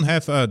I don't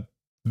have a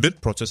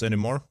build process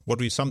anymore. What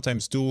we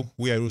sometimes do,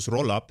 we use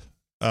rollup.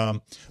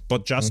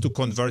 But just to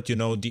convert,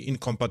 the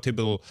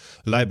incompatible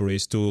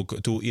libraries to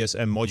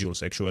ESM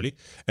modules, actually.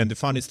 And the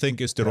funny thing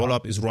is the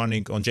rollup is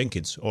running on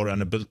Jenkins or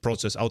on a build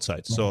process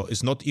outside. So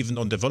it's not even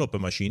on developer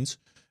machines.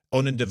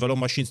 On developer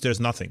machines,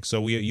 there's nothing.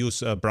 So we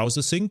use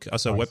browser sync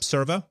as a web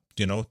server.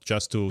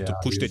 just to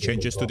push the use it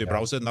changes as to well, the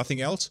browser,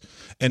 nothing else.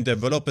 And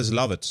developers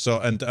love it. So,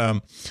 and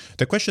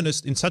the question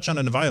is, in such an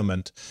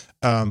environment,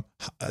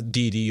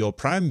 your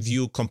Prime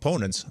View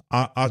components,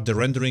 are the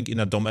rendering in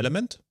a DOM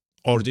element,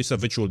 or is a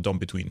virtual DOM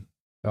between?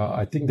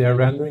 I think they're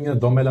rendering a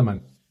DOM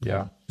element.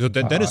 Yeah. So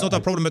that is not a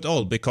problem at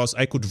all, because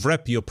I could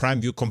wrap your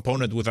Prime View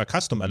component with a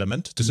custom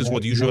element. This is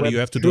what usually you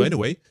have to do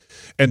anyway.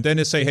 And then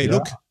you say, hey,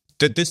 look,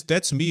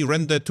 that's me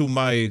rendered to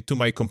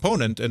my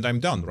component, and I'm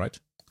done, right?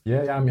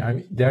 Yeah. I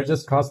mean, they're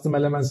just custom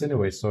elements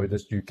anyway, so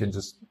that you can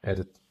just add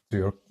it to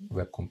your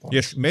web component.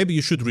 Yes, maybe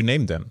you should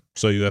rename them.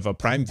 So you have a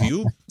Prime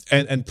View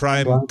and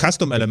Prime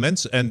custom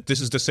elements, and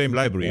this is the same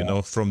library,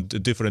 from the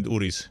different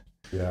URIs.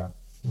 Yeah.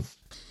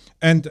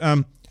 And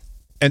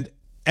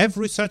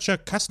every such a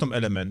custom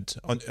element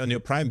on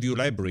your Prime View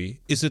library,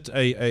 is it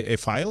a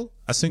file,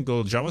 a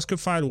single JavaScript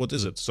file? What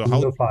is it? So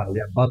single file,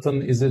 yeah.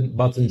 Button is in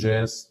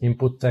button.js.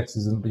 Input text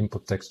is in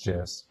input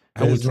text.js.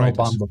 I will try no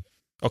bundle.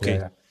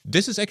 Okay,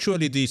 this is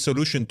actually the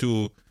solution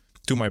to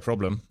my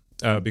problem,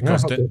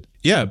 because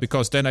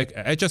then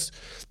I just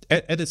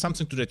added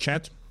something to the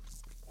chat.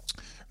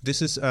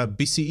 This is a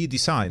BCE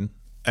design,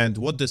 and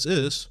what this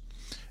is,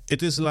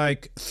 it is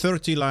like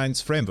 30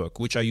 lines framework,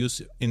 which I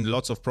use in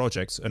lots of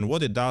projects. And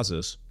what it does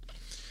is,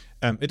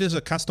 it is a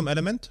custom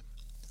element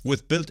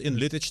with built-in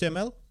lit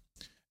HTML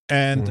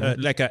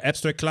and like an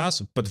abstract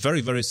class, but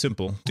very, very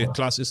simple. The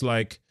class is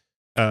like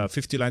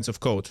 50 lines of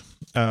code.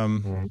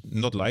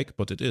 Not like,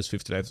 but it is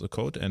 50 lines of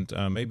code. And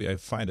maybe I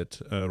find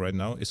it right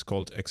now. It's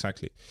called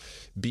exactly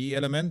BE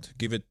element.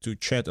 Give it to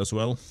chat as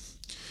well.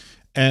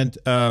 And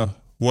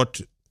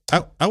what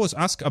I was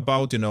asked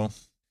about,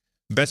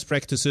 best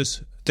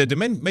practices. The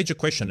main major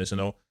question is,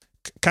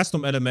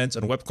 custom elements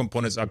and web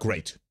components are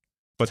great,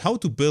 but how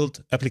to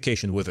build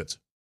application with it?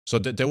 So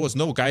there was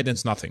no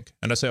guidance, nothing.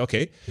 And I say,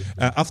 okay,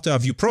 after a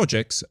few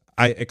projects,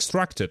 I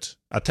extracted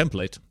a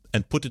template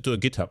and put it to a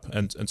GitHub.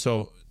 And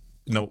so,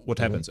 what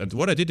happens? And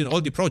what I did in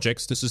all the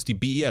projects, this is the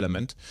BE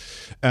element.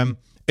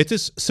 It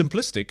is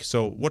simplistic.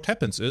 So what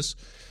happens is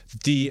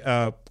the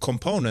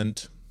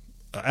component,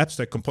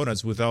 abstract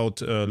components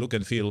without look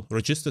and feel,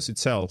 registers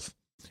itself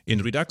in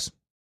Redux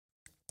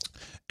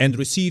and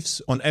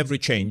receives on every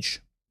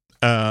change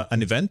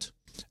an event.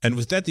 And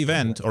with that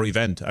event,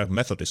 a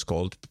method is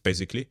called,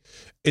 basically,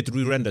 it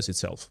re-renders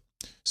itself.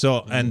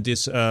 So, and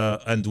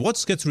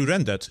what gets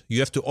re-rendered, you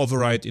have to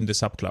override in the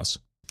subclass.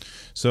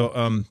 So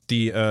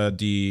the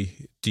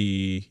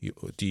key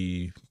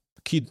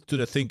to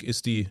the thing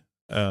is the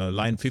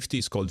line 50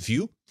 is called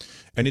view.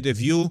 And in the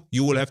view,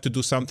 you will have to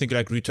do something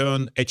like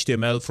return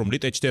HTML from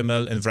lit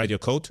HTML and write your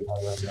code.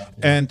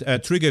 And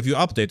trigger view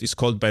update is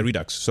called by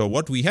Redux. So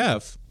what we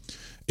have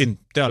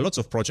there are lots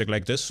of projects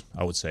like this.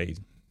 I would say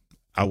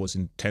I was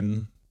in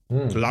 10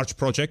 large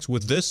projects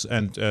with this,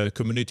 and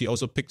community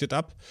also picked it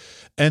up.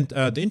 And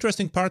the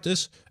interesting part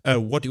is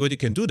what you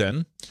can do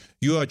then.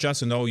 You are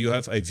just, you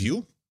have a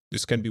view.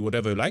 This can be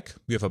whatever you like.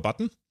 You have a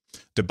button.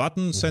 The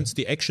button sends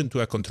the action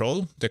to a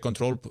control. The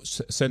control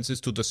sends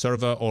it to the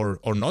server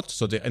or not.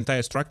 So the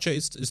entire structure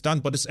is done,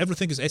 but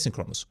everything is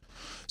asynchronous.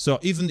 So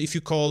even if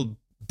you call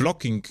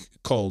blocking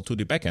call to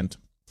the backend,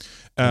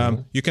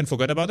 you can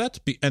forget about that.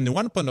 And at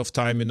one point of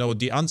time,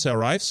 the answer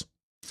arrives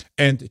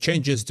and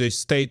changes the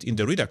state in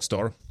the Redux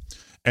store.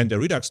 And the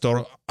Redux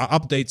store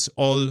updates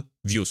all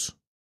views.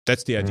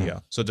 That's the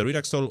idea. So the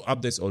Redux store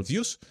updates all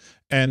views,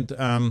 and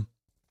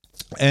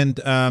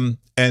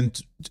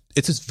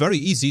it is very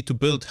easy to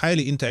build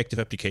highly interactive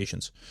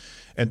applications.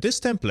 And this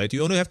template,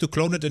 you only have to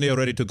clone it and you're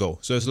ready to go.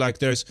 So it's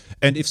like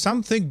and if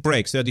something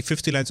breaks, there are the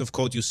 50 lines of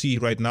code you see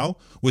right now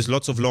with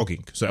lots of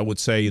logging. So I would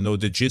say,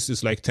 the gist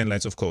is like 10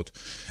 lines of code.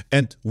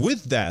 And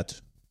with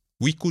that,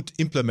 we could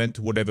implement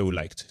whatever we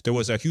liked. There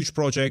was a huge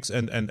project,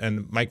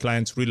 and my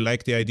clients really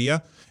liked the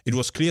idea. It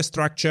was clear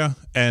structure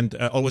and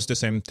always the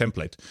same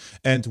template.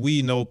 And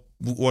we know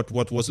what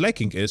was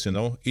lacking is,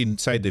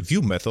 inside the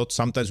view method,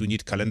 sometimes we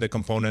need calendar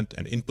component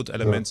and input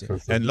elements.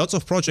 And lots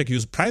of projects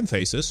use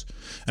PrimeFaces.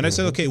 And I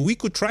said, okay, we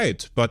could try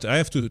it, but I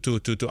have to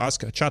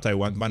ask Chata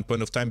one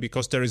point of time,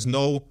 because there is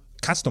no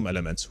custom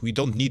elements. We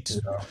don't need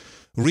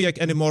React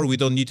anymore. We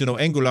don't need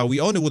Angular.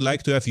 We only would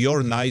like to have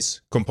your nice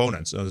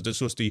components.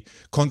 This was the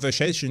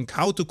conversation,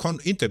 how to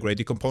integrate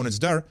the components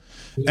there.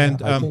 Yeah,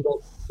 and I think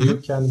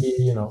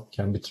that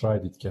can be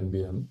tried. It can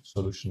be a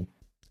solution.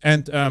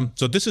 And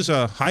so this is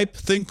a hype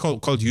thing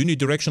called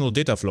unidirectional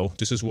data flow.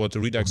 This is what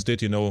Redux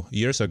did,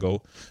 years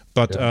ago.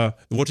 But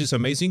what is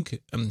amazing,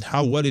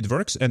 how well it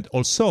works. And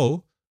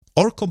also,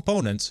 our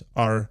components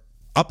are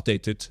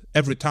updated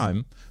every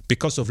time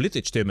because of lit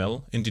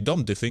HTML in the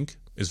DOM diffing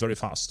is very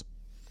fast.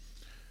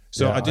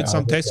 So I did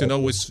some tests,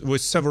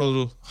 with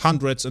several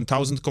hundreds and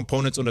thousands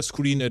components on the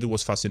screen, and it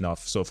was fast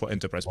enough. So for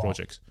enterprise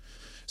projects.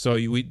 So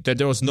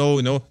there was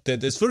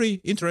there's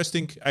very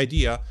interesting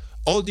idea.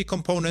 All the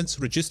components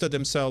register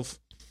themselves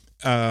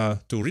to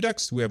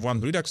Redux. We have one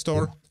Redux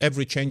store.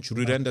 Every change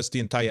re-renders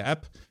the entire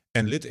app,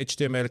 and lit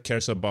HTML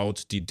cares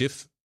about the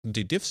diffs.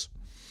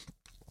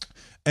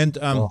 And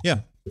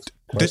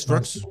this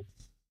works.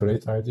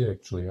 Great idea,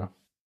 actually. Yeah.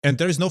 And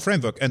there is no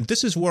framework. And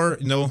this is where,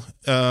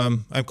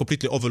 I'm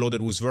completely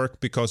overloaded with work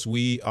because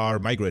we are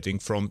migrating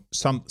from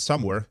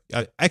somewhere,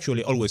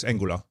 actually always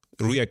Angular.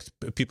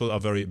 React, people are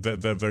very,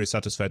 very, very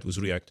satisfied with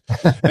React.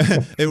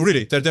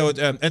 Really,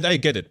 and I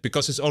get it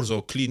because it's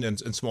also clean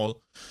and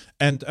small.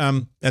 And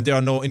there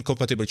are no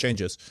incompatible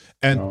changes.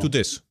 And to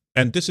this.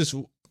 And this is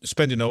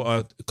spend,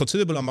 a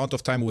considerable amount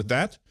of time with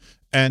that.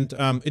 And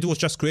it was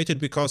just created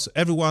because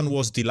everyone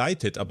was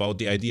delighted about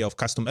the idea of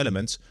custom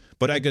elements.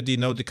 But I get,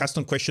 the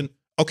custom question,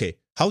 okay,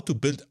 how to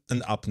build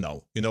an app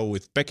now,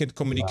 with backend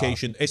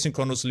communication,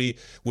 asynchronously,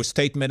 with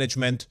state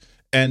management.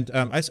 And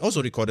I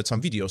also recorded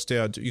some videos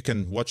there. You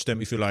can watch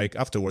them if you like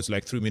afterwards,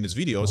 like 3 minutes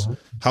videos,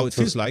 how it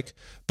feels like.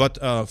 But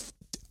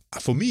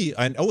for me,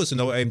 I always,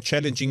 I'm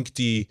challenging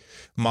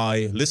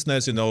my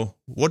listeners,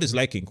 what is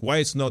lacking? Why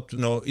it's not,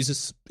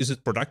 is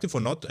it productive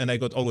or not? And I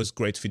got always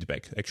great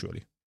feedback,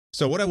 actually.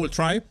 So what I will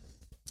try,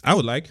 I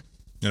would like,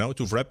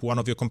 to wrap one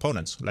of your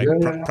components, like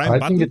Prime I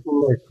button. think it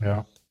will work.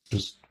 Yeah,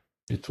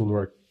 it will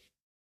work.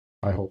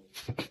 I hope.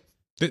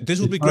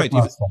 This would be great.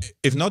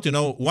 If not,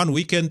 1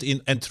 weekend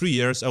and 3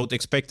 years, I would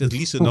expect at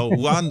least,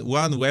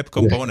 one web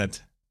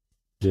component.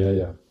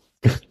 Yeah.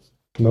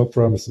 No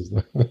promises.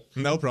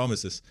 No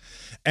promises.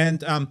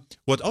 And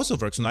what also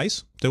works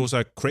nice, there was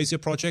a crazier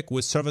project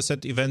with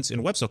server-side events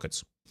in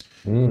WebSockets.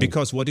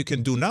 Because what you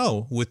can do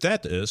now with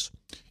that is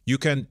you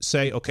can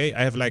say, okay,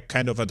 I have like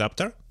kind of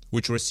adapter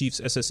which receives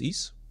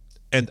SSEs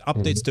and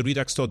updates the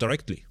Redux store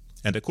directly.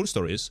 And the cool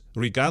story is,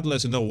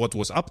 regardless, what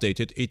was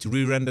updated, it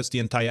re-renders the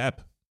entire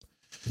app.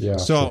 Yeah.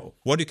 So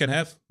what you can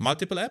have,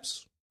 multiple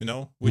apps,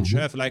 which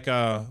have like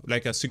a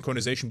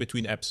synchronization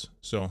between apps.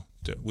 So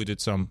we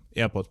did some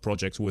airport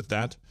projects with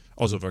that.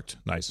 Also worked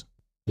nice.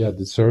 Yeah,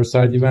 the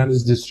server-side event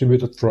is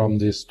distributed from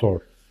the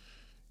store.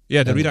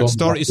 Yeah, the Redux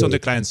store is on the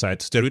client side.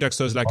 The Redux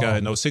store is like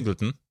a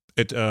singleton.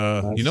 It,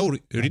 nice.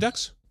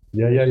 Redux?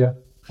 Yeah.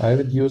 I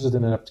haven't used it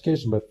in an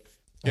application, but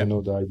I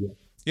know the idea.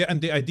 Yeah,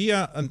 and the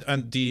idea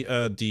and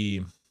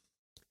the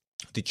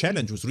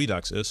challenge with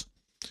Redux is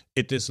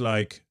it is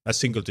like a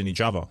singleton in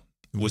Java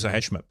with a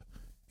hash map,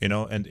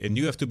 and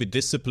you have to be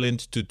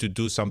disciplined to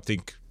do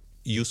something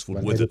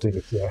useful with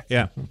it.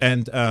 Yeah.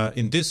 And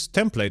in this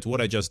template,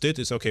 what I just did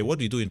is, okay, what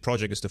we do in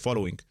project is the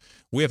following.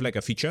 We have like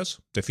a features.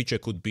 The feature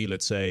could be,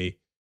 let's say,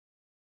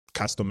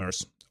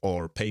 customers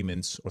or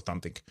payments or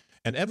something.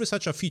 And every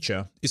such a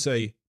feature is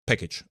a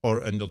package, or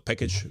a not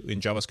package in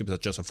JavaScript is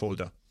just a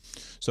folder.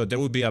 So there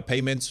will be a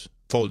payments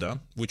folder,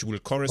 which will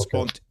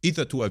correspond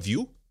either to a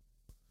view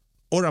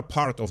or a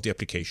part of the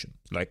application.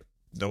 Like,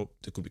 there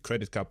could be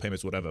credit card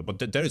payments, whatever.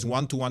 But there is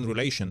one-to-one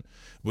relation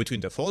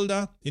between the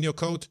folder in your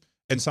code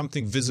and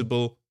something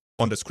visible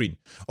on the screen.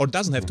 Or it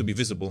doesn't have to be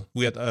visible.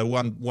 We had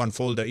one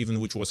folder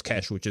even which was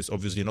cache, which is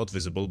obviously not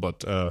visible,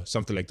 but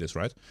something like this,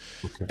 right?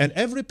 Okay. And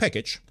every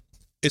package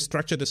is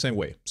structured the same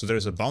way. So there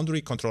is a boundary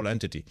control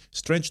entity.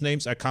 Strange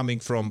names are coming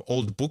from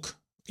old book,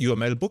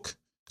 UML book.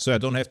 So I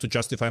don't have to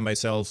justify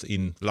myself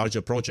in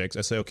larger projects.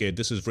 I say, okay,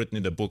 this is written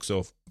in the book,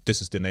 so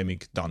this is the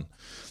naming done.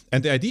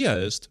 And the idea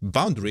is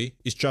boundary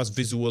is just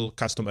visual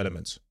custom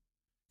elements.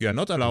 You are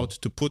not allowed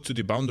to put to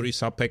the boundary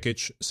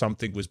subpackage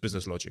something with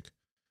business logic.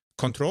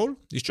 Control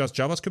is just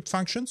JavaScript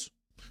functions,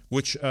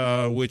 which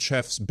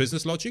have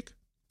business logic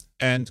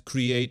and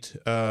create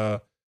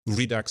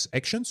Redux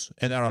actions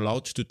and are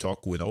allowed to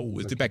talk with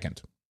the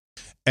backend.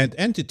 And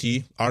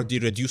entity are the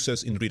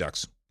reducers in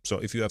Redux. So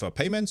if you have a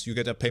payments, you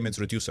get a payments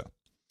reducer.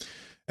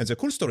 And the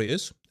cool story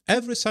is,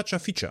 every such a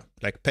feature,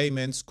 like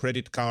payments,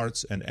 credit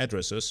cards, and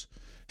addresses,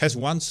 has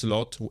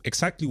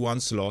exactly one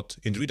slot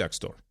in Redux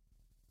store.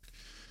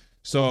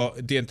 So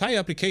the entire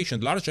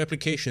application, large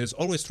application, is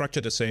always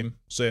structured the same.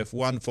 So you have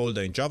one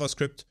folder in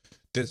JavaScript,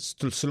 the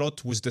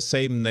slot with the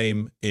same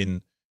name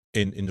in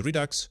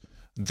Redux.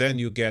 Then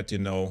you get,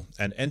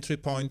 an entry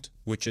point,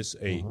 which is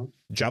a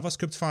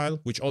JavaScript file,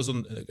 which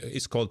also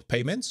is called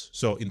payments.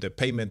 So in the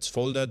payments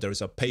folder, there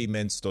is a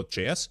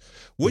payments.js,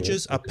 which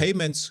is a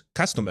payments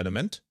custom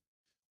element,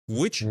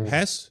 which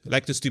has,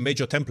 like this, the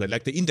major template,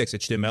 like the index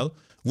HTML,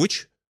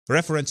 which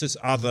references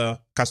other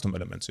custom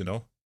elements,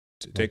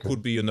 There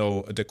could be,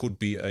 there could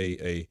be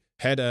a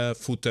header,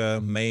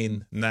 footer,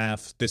 main,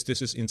 nav. This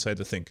is inside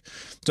the thing.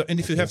 So, and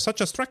if you have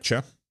such a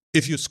structure,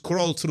 if you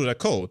scroll through the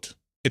code,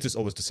 it is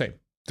always the same.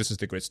 This is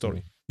the great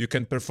story. You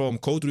can perform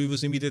code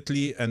reviews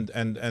immediately, and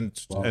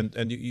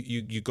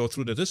you go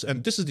through this.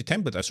 And this is the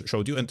template I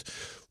showed you. And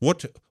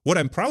what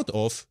I'm proud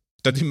of,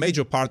 that the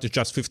major part is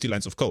just 50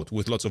 lines of code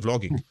with lots of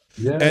logging.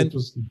 Yeah, and it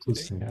was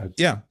interesting.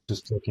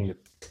 Just checking it.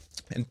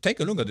 And take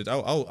a look at it.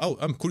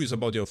 I'm curious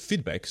about your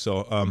feedback.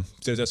 So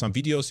there's some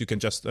videos. You can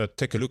just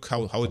take a look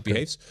how it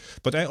behaves.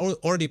 But I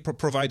already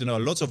provide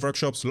lots of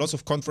workshops, lots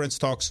of conference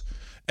talks.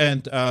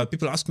 And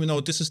people ask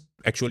me, this is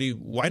actually,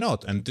 why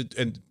not?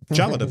 And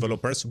Java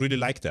developers really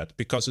like that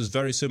because it's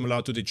very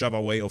similar to the Java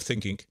way of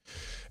thinking.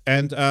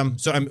 And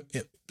so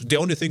the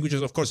only thing which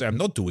is, of course, I'm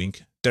not doing,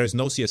 there is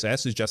no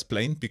CSS, it's just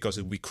plain, because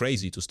it would be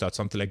crazy to start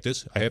something like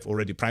this. I have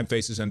already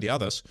PrimeFaces and the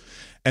others.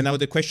 And now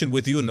the question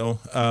with you,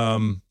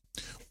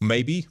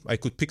 maybe I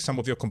could pick some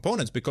of your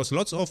components, because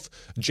lots of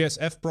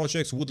JSF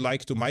projects would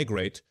like to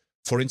migrate,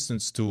 for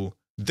instance, to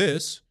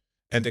this.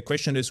 And the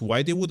question is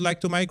why they would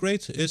like to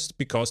migrate is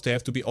because they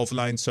have to be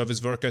offline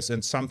service workers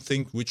and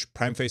something which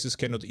PrimeFaces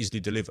cannot easily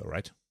deliver,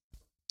 right?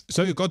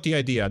 So you got the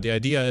idea. The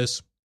idea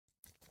is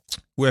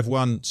we have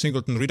one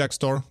singleton Redux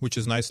store, which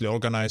is nicely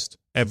organized.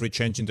 Every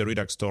change in the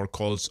Redux store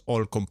calls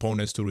all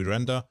components to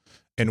re-render,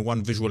 and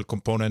one visual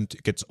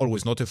component gets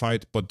always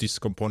notified, but this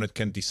component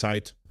can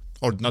decide,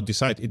 or not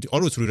decide, it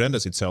always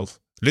re-renders itself.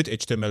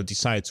 lit.html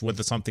decides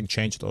whether something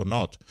changed or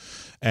not.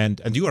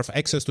 And you have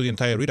access to the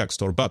entire Redux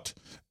store, but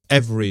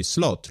every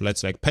slot,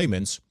 let's say like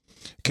payments,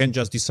 can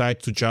just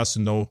decide to just,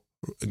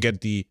 get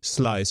the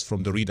slice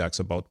from the Redux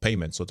about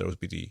payments. So there would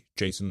be the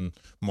JSON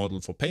model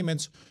for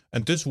payments.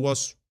 And this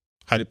was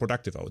highly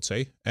productive, I would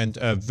say, and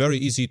very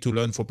easy to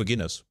learn for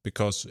beginners,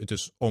 because it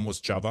is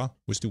almost Java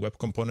with the web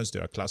components.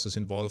 There are classes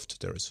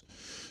involved.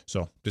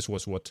 So this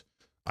was what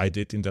I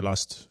did in the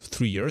last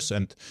 3 years.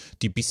 And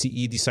the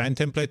BCE design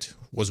template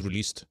was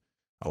released,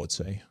 I would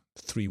say,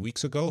 3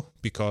 weeks ago,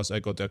 because I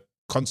got a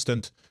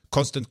constant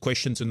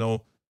question to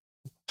know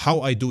how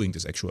I doing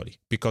this actually,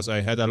 because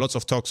I had lots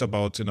of talks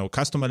about,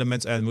 custom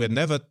elements, and we had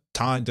never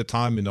the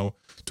time,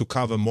 to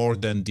cover more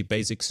than the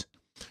basics.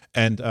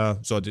 And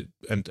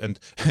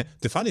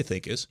the funny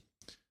thing is,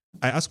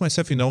 I asked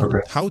myself,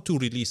 how to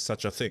release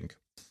such a thing,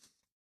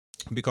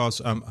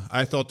 because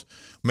I thought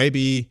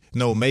maybe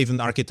Maven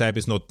archetype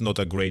is not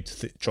a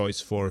great choice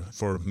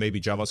for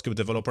maybe JavaScript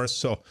developers.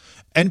 So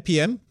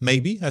NPM,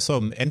 maybe I saw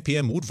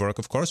NPM would work,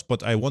 of course,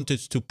 but I wanted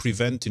to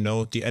prevent the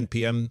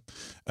NPM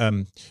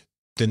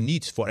the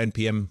need for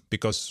NPM,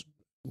 because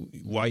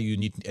why you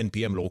need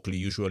NPM locally?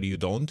 Usually you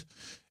don't.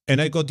 And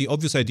I got the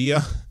obvious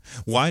idea: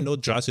 why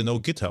not just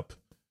GitHub?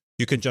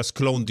 You can just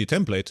clone the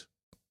template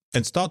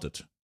and start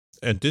it.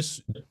 And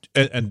this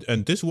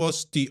this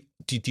was the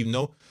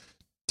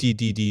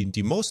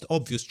most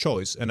obvious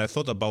choice. And I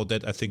thought about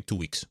that, I think 2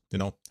 weeks.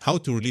 How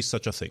to release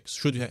such a thing?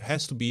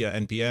 Has to be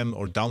an NPM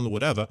or download,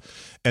 whatever.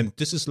 And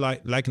this is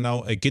like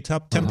now a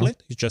GitHub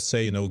template. You just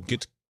say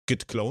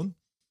git clone,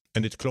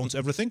 and it clones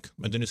everything.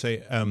 And then you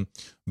say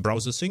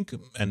browser sync,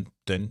 and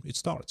then it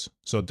starts.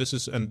 So this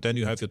is, and then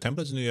you have your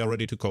templates and you are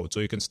ready to code.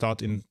 So you can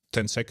start in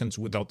 10 seconds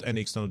without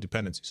any external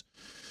dependencies.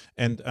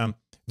 And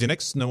the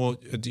next,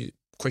 the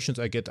questions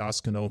I get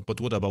asked, but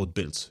what about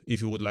builds?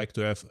 If you would like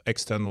to have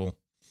external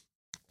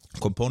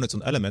components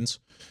and elements.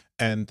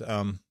 And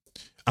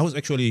I was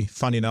actually,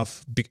 funny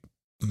enough,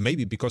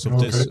 maybe because of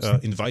this,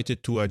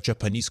 invited to a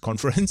Japanese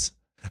conference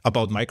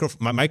about micro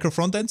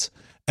frontends.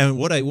 And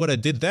what I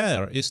did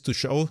there is to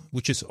show,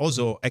 which is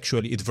also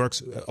actually, it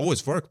works,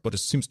 always worked, but it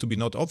seems to be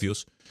not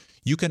obvious.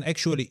 You can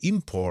actually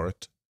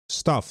import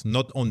stuff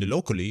not only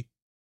locally,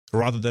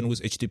 rather than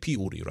with HTTP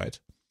URI, right?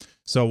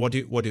 So what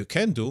you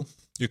can do,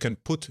 you can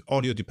put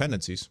all your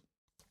dependencies,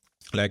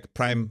 like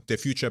the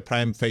future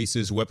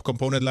PrimeFaces web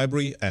component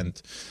library, and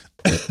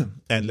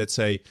and let's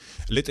say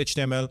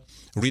lit.html,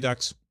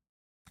 Redux.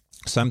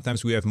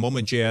 Sometimes we have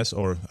Moment.js,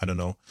 or I don't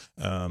know,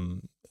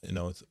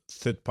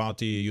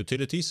 third-party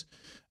utilities.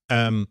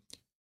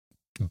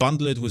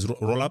 Bundle it with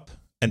Rollup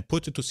and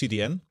put it to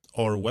CDN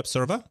or web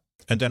server,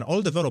 and then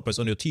all developers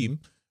on your team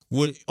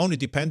will only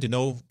depend,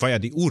 via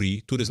the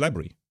URI to this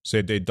library.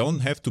 So they don't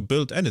have to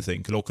build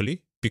anything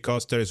locally,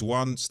 because there is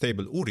one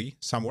stable URI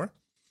somewhere,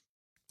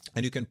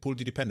 and you can pull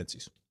the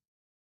dependencies.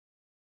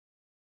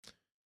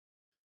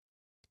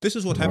 This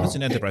is what happens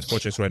in enterprise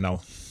projects right now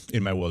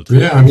in my world.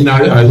 Yeah, I mean,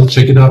 I'll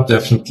check it out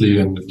definitely,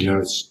 and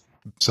it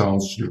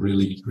sounds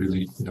really,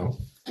 really,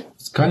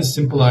 it's kind of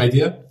simple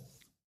idea.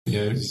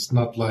 Yeah, it's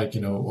not like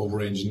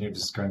over-engineered.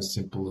 It's kind of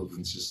simple.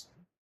 It's just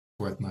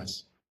quite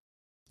nice.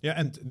 Yeah,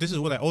 and this is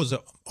what I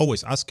also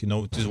always ask.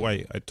 This is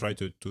why I try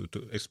to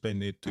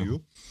explain it to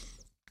you.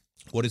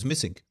 What is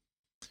missing?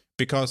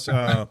 Because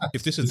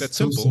if this is that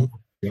simple,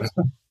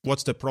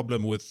 what's the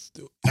problem with?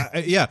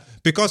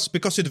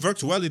 Because it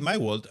works well in my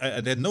world.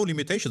 There are no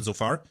limitations so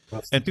far.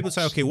 And people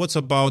say, okay, what's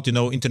about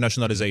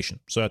internationalization?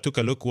 So I took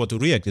a look what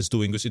React is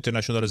doing with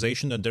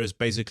internationalization, and there is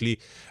basically,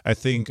 I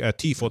think, a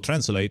T for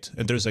translate,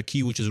 and there is a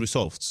key which is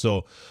resolved.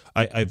 So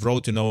I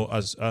wrote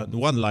as a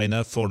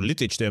one-liner for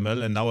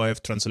lit.html, and now I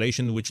have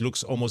translation which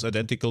looks almost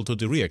identical to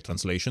the React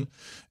translation.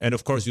 And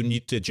of course, you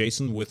need the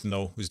JSON with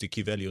the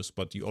key values,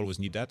 but you always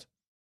need that.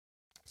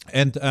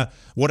 And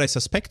what I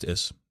suspect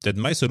is that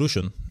my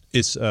solution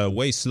is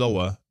way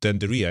slower than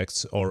the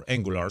Reacts or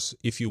Angulars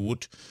if you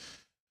would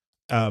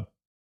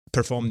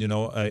perform,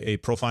 a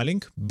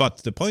profiling. But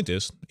the point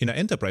is, in an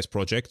enterprise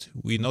project,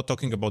 we're not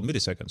talking about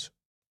milliseconds.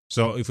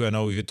 So if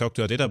you talk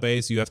to a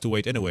database, you have to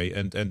wait anyway.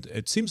 And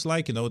it seems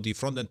like, the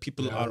front-end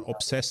people are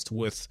obsessed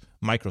with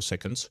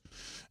microseconds.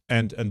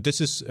 And this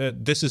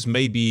is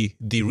maybe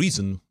the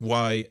reason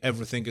why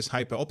everything is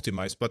hyper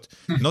optimized. But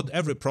not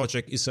every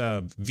project is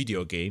a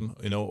video game,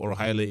 or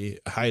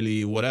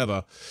highly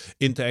whatever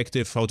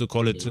interactive, how to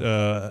call it,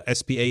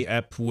 SPA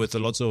app with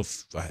lots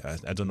of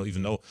I don't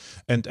even know.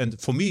 And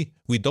for me,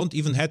 we don't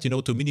even had to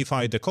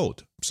minify the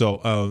code.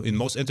 So in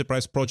most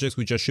enterprise projects,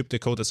 we just ship the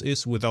code as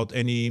is without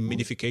any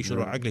minification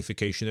or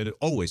uglification, and it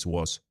always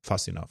was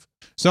fast enough.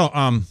 So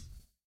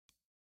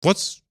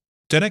what's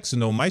the next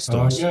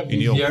milestones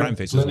in your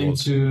PrimeFaces planning world?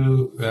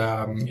 to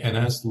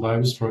enhance the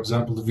libraries. For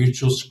example, the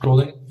virtual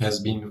scrolling has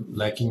been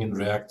lacking in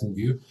React and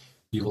Vue.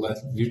 We will add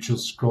virtual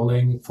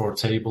scrolling for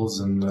tables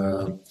and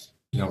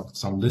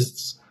some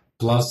lists.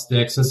 Plus,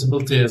 the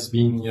accessibility has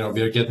been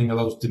we are getting a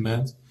lot of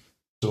demand,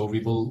 so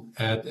we will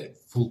add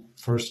full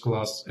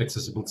first-class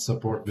accessibility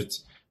support with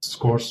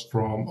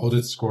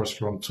audit scores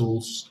from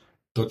tools,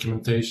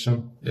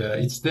 documentation.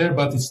 It's there,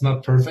 but it's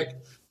not perfect.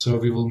 So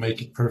we will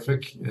make it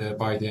perfect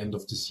by the end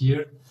of this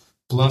year.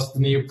 Plus the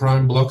new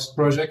Prime Blocks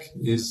project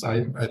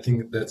I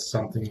think that's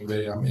something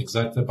very I'm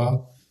excited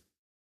about.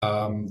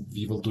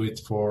 We will do it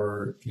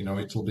for,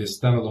 it will be a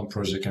standalone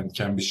project and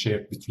can be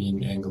shared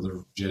between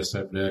Angular,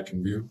 JS, React,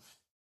 and Vue.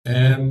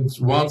 And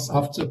once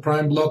after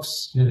Prime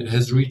Blocks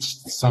has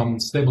reached some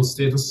stable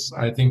status,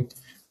 I think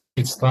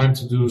it's time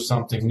to do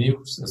something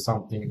new,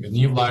 a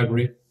new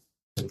library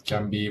that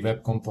can be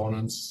web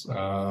components,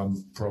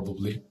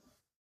 probably.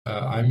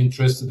 I'm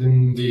interested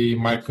in the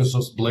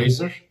Microsoft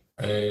Blazor.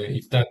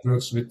 If that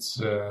works with,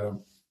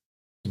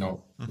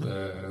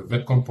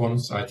 web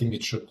components, I think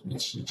it should.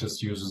 It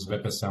just uses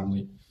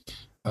WebAssembly.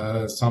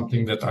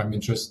 Something that I'm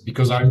interested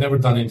because I've never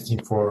done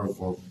anything for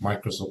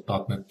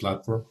Microsoft .NET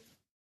platform.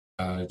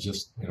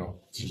 Just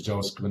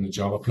JavaScript and the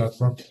Java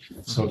platform.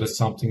 So that's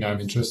something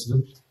I'm interested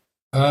in.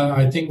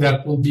 I think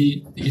that will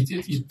be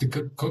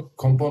the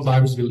component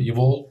libraries will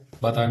evolve,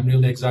 but I'm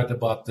really excited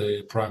about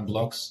the Prime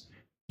Blocks,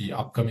 the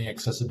upcoming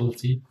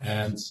accessibility,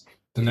 and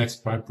the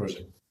next Prime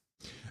project.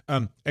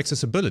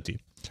 Accessibility.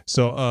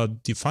 So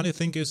the funny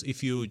thing is,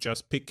 if you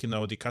just pick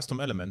the custom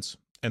elements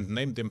and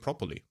name them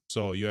properly,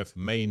 so you have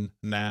main,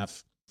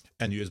 nav,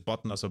 and you use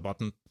button as a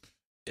button,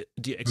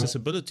 the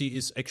accessibility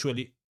is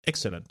actually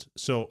excellent.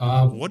 So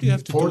what do you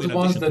have to do for the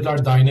ones that are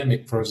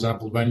dynamic? For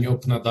example, when you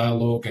open a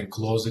dialog and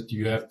close it,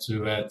 you have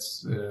to add.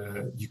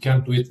 You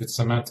can't do it with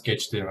semantic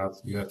HTML.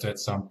 You have to add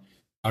some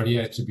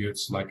area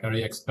attributes like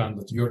area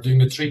expanded. You're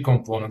doing a tree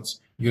components,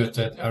 you have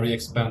to add area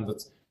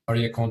expanded,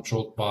 area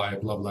controlled by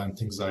blah blah and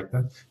things like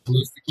that.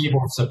 Plus the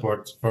keyboard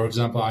support. For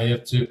example, I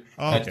have to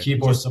add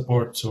keyboard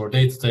support to our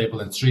data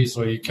table and tree,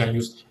 so you can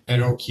use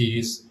arrow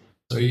keys.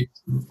 So a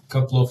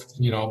couple of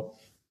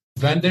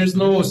when there's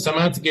no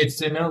semantic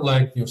HTML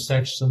like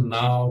section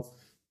now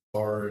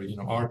or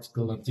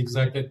article and things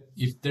like that.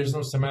 If there's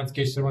no semantic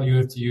HTML, you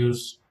have to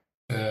use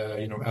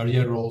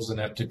area roles and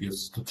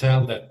attributes to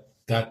tell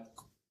that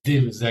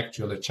div is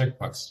actually a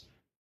checkbox,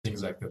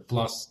 things like that.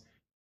 Plus,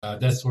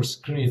 that's for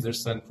screen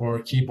readers, and for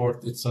keyboard,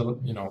 it's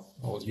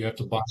you have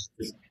to buy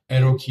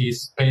arrow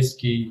keys, space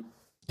key,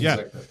 things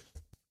like that.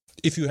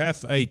 If you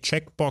have a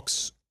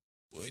checkbox,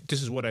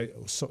 this is what I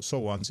saw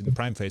once in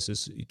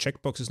PrimeFaces.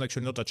 Checkbox is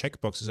actually not a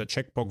checkbox; it's a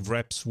checkbox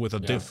wraps with a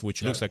div,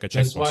 which looks like a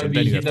checkbox, and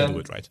then you have to do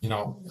it right.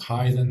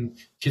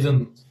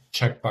 Hidden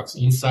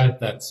checkbox inside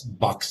that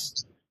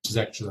box, which is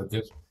actually a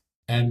div.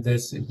 And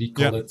this, we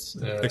call it,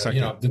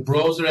 exactly. The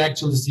browser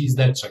actually sees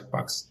that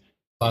checkbox,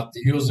 but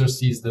the user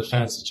sees the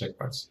fancy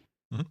checkbox.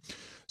 Mm-hmm.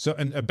 So,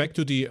 and back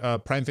to the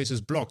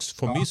PrimeFaces blocks.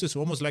 For me, it's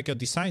almost like a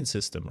design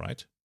system,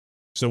 right?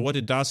 So what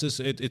it does is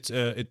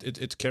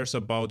it cares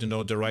about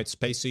the right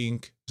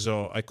spacing.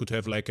 So I could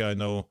have like a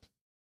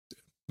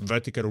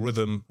vertical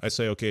rhythm. I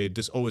say, okay,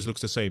 this always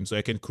looks the same, so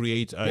I can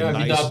create a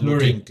nice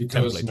looking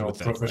template with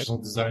that. Professional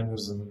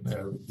designers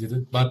did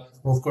it, but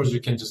of course you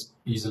can just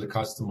easily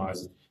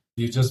customize it.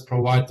 You just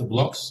provide the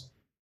blocks,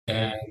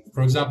 and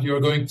for example,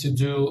 you're going to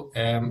do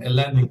a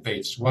landing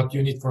page. What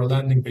you need for a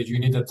landing page, you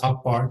need a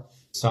top bar,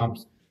 some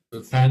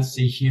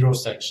fancy hero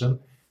section,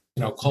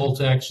 call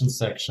to action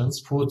sections,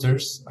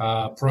 footers,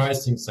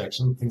 pricing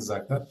section, things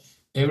like that.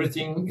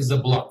 Everything is a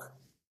block.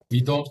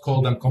 We don't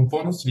call them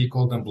components, we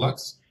call them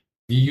blocks.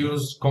 We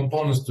use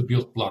components to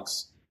build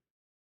blocks.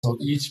 So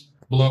each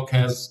block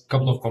has a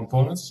couple of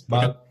components,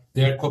 but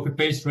they're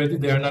copy-paste ready.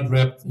 They are not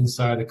wrapped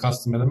inside a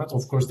custom element.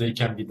 Of course, they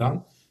can be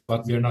done,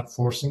 but we are not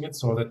forcing it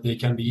so that they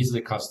can be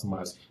easily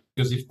customized.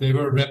 Because if they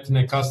were wrapped in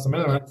a custom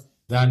element,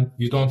 then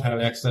you don't have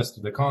access to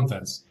the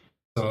contents.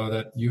 So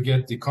that you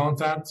get the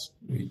content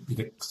with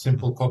a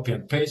simple copy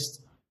and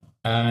paste,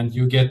 and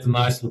you get the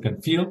nice look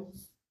and feel.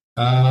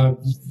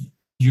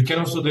 You can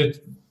also do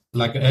it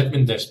like an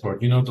admin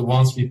dashboard, the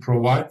ones we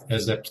provide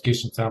as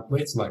application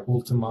templates like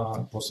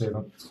Ultima,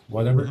 Poseidon,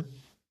 whatever. Mm-hmm.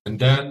 And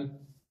then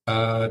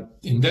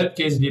in that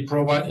case, we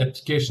provide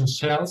application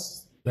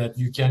shells that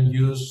you can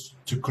use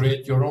to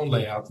create your own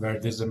layout, where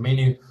there's a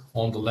menu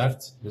on the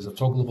left, there's a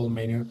toggleable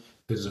menu,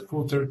 there's a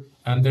footer,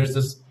 and there's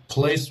this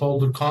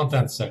placeholder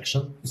content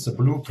section. It's a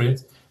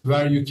blueprint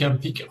where you can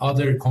pick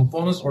other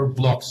components or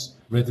blocks,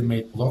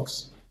 ready-made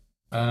blocks.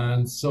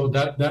 And so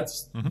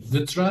that's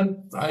the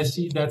trend I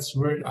see. That's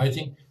where I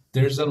think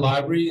there's a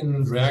library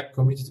in React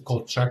community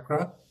called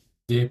Chakra.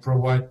 They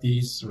provide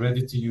these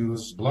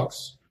ready-to-use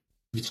blocks,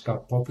 which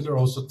got popular.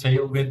 Also,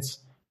 Tailwind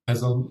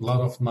has a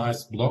lot of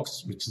nice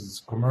blocks, which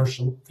is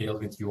commercial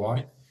Tailwind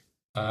UI.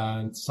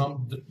 And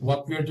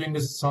what we are doing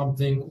is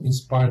something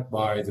inspired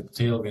by the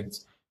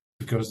Tailwind,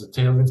 because the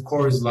Tailwind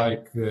core is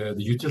like the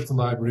utility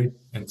library,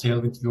 and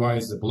Tailwind UI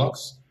is the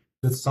blocks.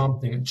 That's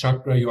something.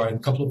 Chakra UI and a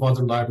couple of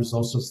other libraries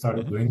also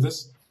started doing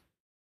this.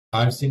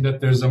 I've seen that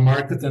there's a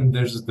market and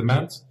there's a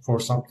demand for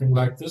something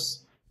like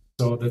this.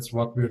 So that's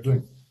what we're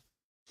doing.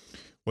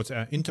 What's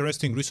an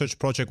interesting research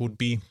project would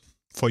be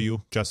for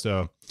you, just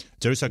there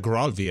is a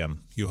Graal VM.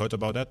 You heard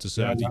about that? It's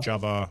the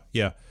Java,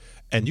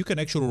 and you can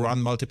actually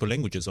run multiple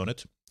languages on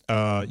it.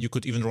 You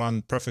could even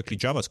run perfectly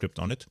JavaScript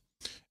on it.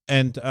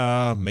 And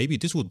maybe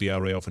this would be an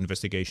area of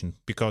investigation,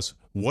 because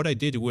what I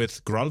did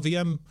with Graal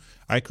VM,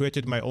 I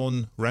created my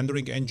own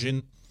rendering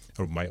engine.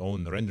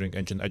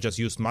 I just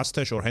used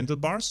Mustache or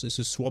Handlebars. This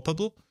is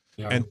swappable,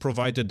 and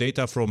provide the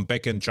data from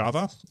backend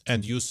Java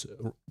and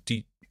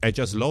I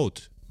just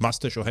load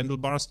Mustache or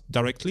Handlebars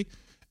directly,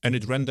 and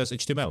it renders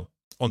HTML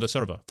on the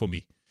server for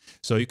me.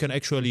 So you can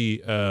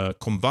actually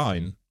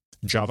combine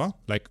Java,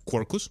 like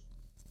Quarkus,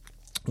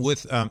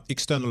 with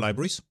external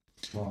libraries.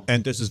 Wow.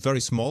 And this is very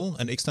small,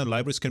 and external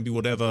libraries can be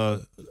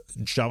whatever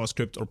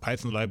JavaScript or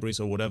Python libraries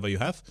or whatever you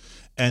have.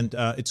 And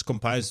it's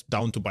compiled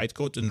down to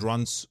bytecode and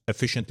runs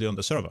efficiently on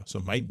the server. So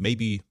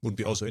maybe would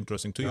be also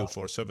interesting to you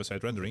for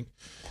server-side rendering.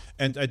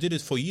 And I did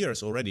it for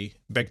years already,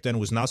 back then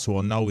with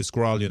Nasuo, now with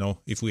Graal,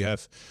 if we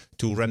have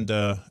to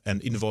render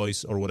an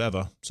invoice or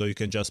whatever. So you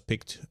can just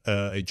pick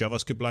a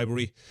JavaScript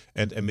library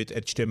and emit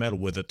HTML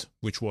with it,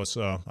 which was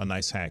a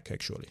nice hack,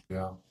 actually.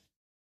 Yeah.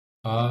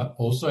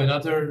 Also,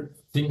 another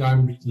thing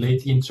I'm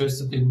lately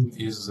interested in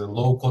is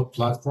low-code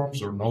platforms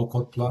or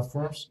no-code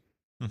platforms.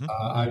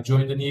 I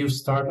joined a new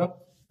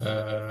startup.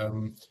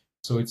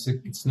 So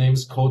its name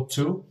is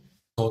Code2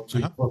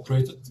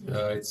 Incorporated.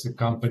 It's a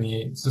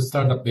company, it's a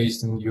startup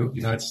based in the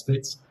United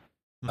States.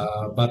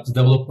 But the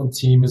development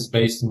team is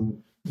based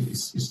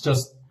it's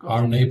just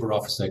our neighbor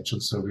office, actually.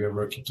 So we are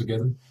working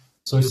together.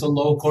 So it's a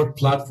low-code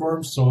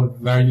platform, so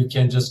where you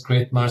can just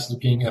create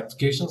nice-looking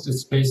applications.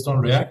 It's based on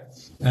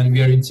React, and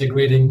we are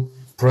integrating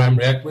Prime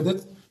React with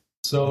it.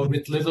 So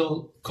with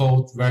little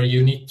code where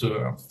you need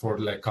to, for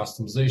like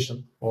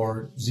customization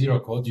or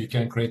zero code, you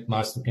can create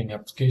nice-looking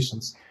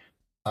applications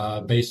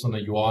based on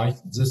a UI.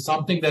 This is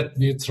something that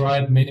we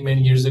tried many,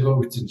 many years ago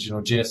with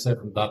JS7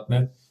 and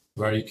 .NET,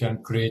 where you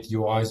can create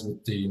UIs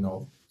with the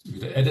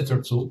editor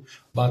tool.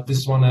 But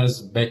this one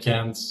has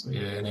backends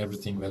and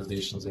everything,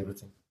 validations,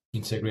 everything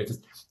integrated,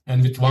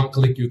 and with one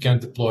click you can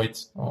deploy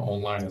it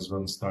online as well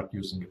and start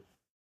using it.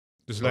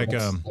 It's so like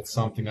that's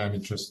something I'm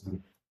interested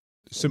in.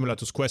 Similar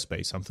to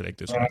Squarespace, something like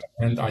this, right?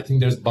 And I think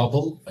there's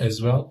Bubble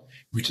as well,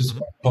 which is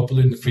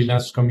popular in the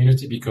freelance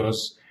community,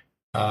 because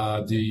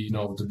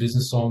the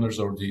business owners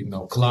or the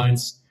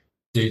clients,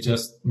 they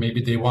just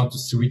maybe they want to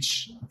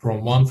switch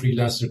from one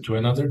freelancer to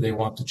another, they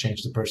want to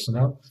change the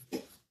personnel,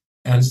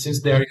 and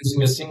since they are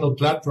using a single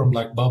platform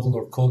like Bubble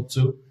or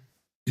Code2,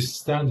 it's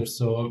standard,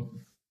 so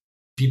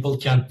people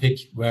can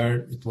pick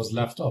where it was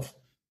left off.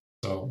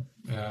 So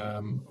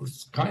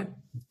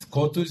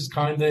Code2 is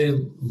kind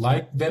of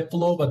like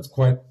Webflow, but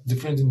quite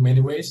different in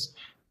many ways.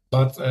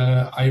 But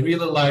I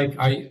really like,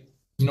 I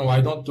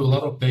don't do a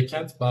lot of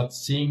backend, but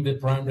seeing the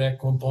Prime React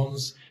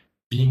components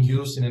being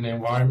used in an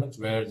environment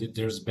where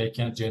there's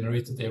backend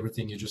generated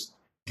everything, you just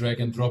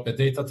drag and drop a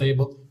data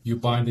table, you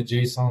bind the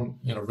JSON,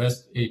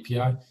 REST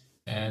API,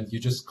 and you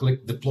just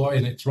click deploy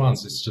and it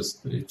runs.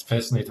 It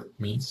fascinated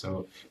me,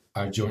 so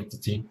I joined the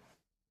team.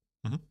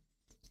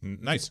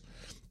 Nice.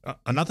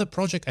 Another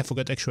project, I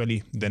forget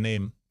actually the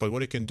name, but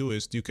what you can do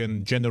is you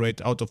can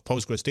generate out of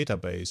Postgres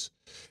database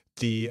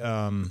the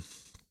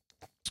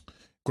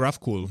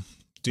GraphQL,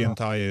 the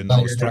entire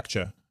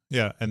structure.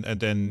 Yeah,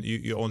 and then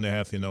you only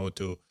have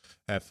to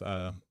have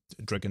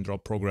drag and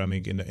drop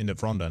programming in the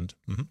front end.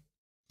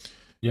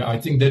 Yeah, I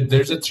think that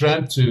there's a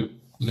trend to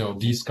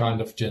these kind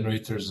of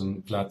generators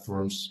and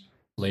platforms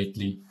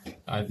lately.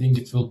 I think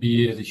it will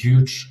be a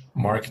huge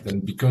market,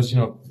 and because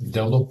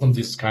development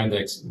is kind of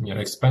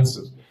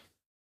expensive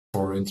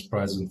for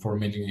enterprise and for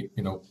many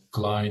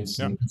clients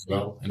as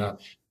well.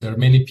 There are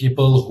many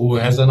people who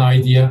has an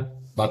idea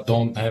but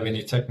don't have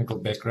any technical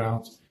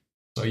background.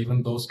 So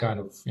even those kind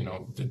of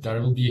there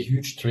will be a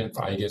huge trend,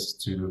 I guess,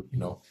 to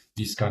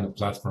these kind of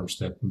platforms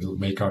that will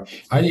make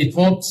it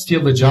won't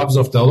steal the jobs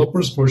of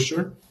developers for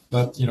sure,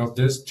 but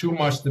there's too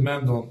much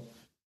demand on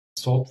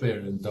software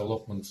and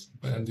development,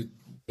 and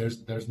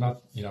there's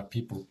not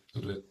people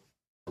to do it.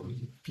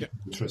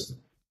 Interesting.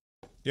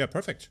 Yeah,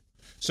 perfect.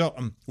 So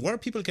where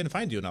people can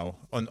find you now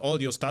on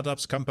all your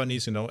startups,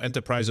 companies,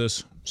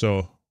 enterprises?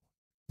 So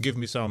give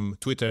me some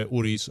Twitter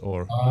URIs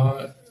or.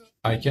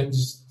 I can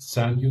just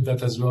send you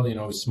that as well.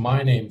 It's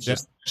my name,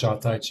 just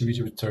Çağatay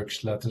Çivici with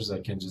Turkish letters. I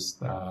can just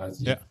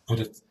put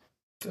it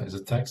as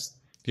a text.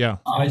 Yeah.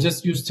 I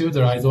just use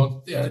Twitter. I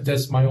don't.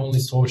 That's my only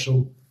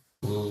social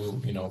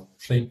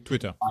think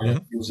Twitter. I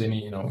don't use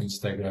any,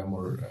 Instagram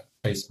or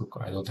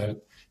Facebook. I don't have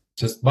it.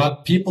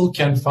 But people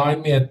can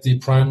find me at the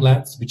Prime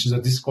Lands, which is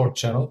a Discord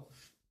channel.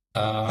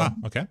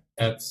 Okay.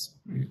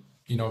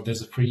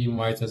 There's a free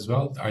invite as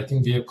well. I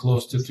think we have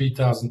close to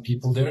 3,000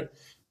 people there.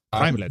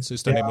 PrimeLets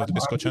is the name of the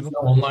Discord channel.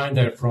 Online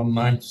there from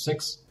 9 to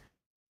 6.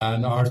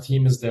 And our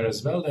team is there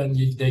as well. And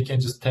they can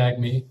just tag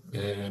me,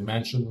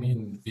 mention me.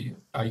 And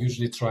I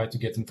usually try to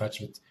get in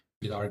touch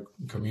with our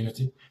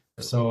community.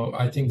 So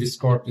I think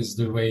Discord is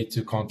the way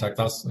to contact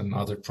us and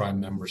other Prime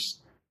members.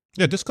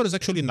 Yeah, Discord is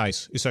actually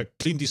nice. It's a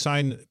clean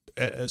design.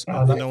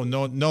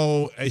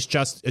 No. It's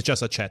just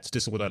a chat.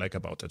 This is what I like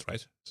about it,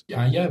 right?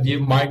 Yeah. We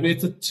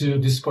migrated to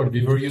Discord.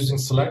 We were using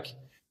Slack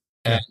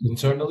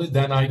internally.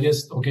 Then I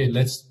guess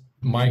let's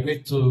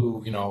migrate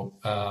to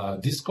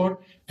Discord,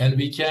 and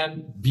we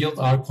can build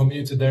our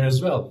community there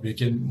as well. We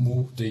can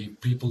move the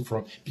people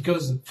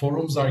because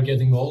forums are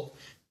getting old.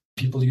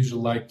 People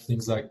usually like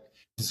things like.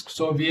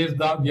 So we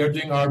are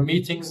doing our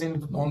meetings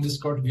on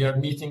Discord. We are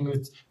meeting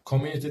with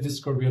community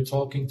Discord. We are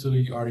talking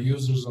to our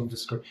users on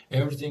Discord.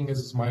 Everything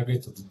is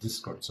migrated to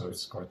Discord, so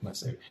it's quite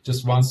nice.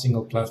 Just one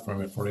single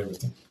platform for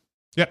everything.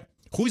 Yeah.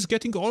 Who is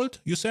getting old?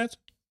 You said.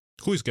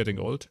 Who is getting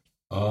old?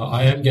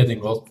 I am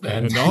getting old.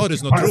 And no,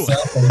 it's not true.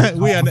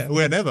 we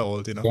are never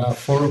old, Yeah,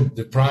 forum,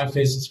 the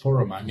PrimeFaces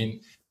forum. I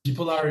mean,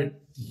 people are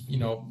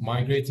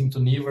migrating to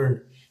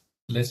newer.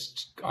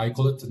 I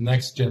call it the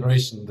next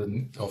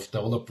generation of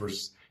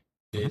developers.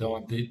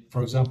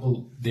 For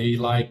example, they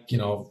like,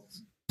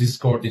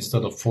 Discord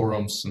instead of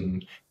forums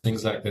and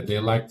things like that. They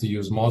like to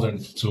use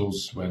modern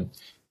tools when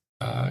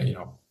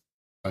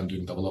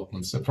doing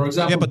development. So, for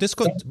example,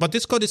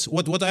 Discord is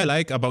what I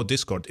like about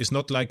Discord is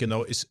not like,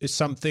 it's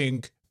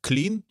something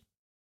clean.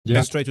 Yeah.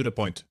 And straight to the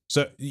point.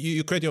 So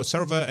you create your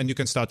server and you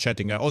can start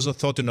chatting. I also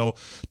thought,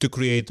 to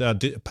create a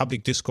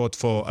public Discord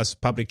as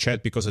public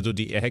chat because I do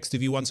the Hex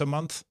TV once a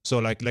month. So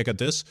like at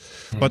this.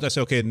 Mm-hmm. But I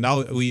said, okay,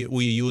 now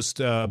we used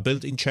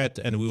built-in chat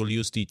and we will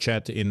use the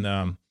chat in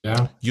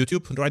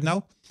YouTube right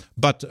now.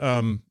 But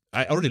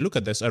I already look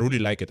at this. I really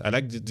like it. I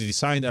like the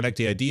design. I like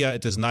the idea.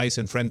 It is nice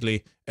and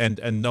friendly and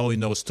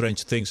no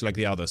strange things like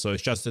the other. So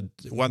it's just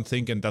one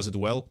thing and does it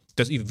well.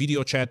 There's even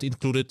video chat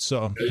included.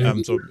 So,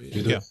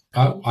 yeah.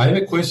 I have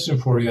a question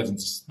for you.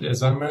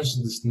 As I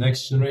mentioned, this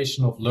next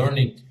generation of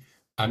learning.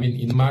 I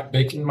mean,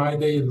 back in my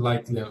day,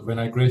 like when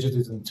I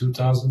graduated in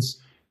 2000s,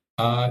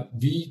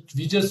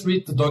 we just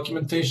read the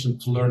documentation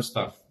to learn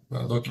stuff,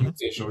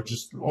 documentation,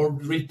 or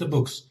read the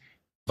books.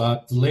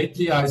 But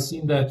lately, I've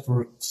seen that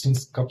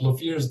since a couple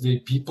of years, the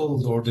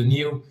people or the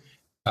new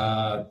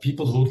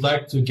people who would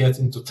like to get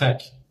into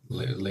tech,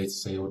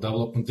 let's say, or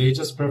development, they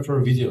just prefer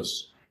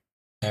videos.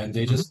 And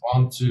they just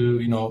want to,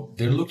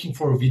 they're looking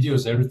for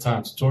videos every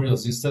time,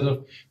 tutorials. Instead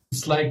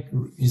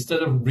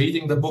of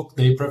reading the book,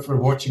 they prefer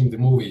watching the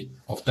movie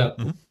of that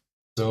book.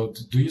 So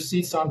do you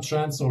see some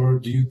trends, or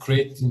do you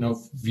create,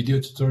 video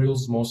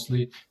tutorials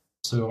mostly?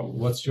 So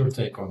what's your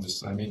take on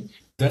this? I mean,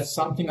 that's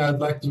something I'd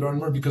like to learn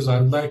more because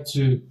I'm not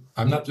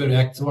very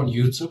active on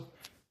YouTube.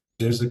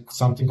 There's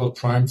something called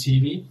Prime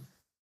TV.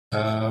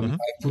 I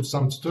put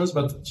some tutorials,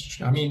 but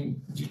I mean,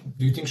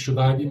 do you think should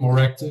I be more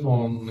active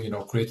on,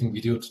 creating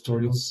video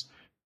tutorials,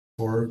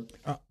 or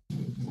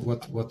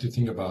what do you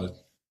think about it?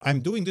 I'm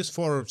doing this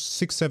for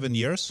 6-7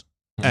 years,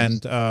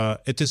 and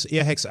it is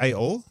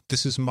Airhacks.io.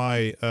 This is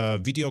my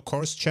video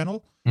course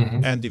channel,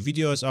 and the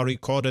videos are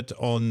recorded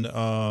on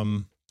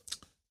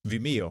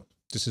Vimeo.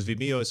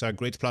 Vimeo is a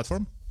great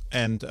platform,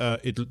 and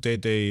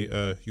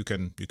you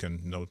can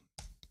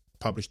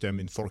publish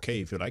them in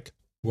 4K if you like.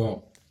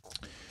 Wow.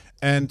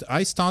 And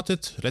I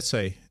started,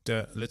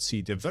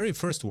 the very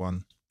first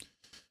one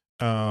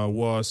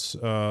was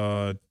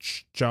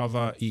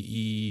Java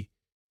EE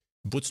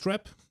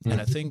Bootstrap,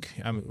 and I think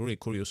I'm really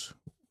curious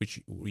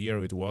which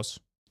year it was.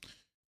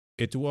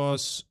 It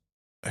was,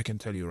 I can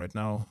tell you right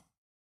now,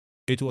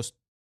 it was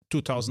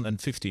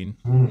 2015,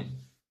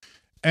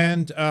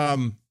 and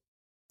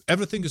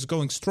everything is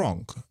going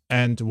strong.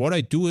 And what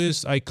I do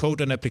is I code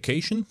an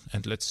application,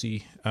 and let's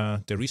see,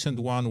 the recent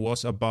one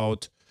was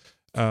about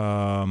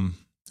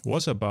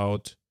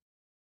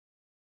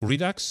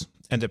Redux,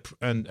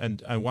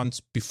 and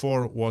once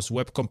before was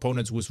web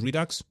components with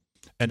Redux,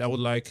 and I would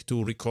like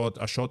to record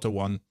a shorter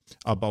one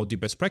about the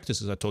best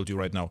practices I told you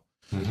right now.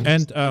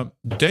 And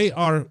they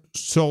are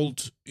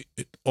sold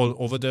all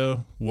over the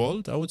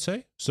world, I would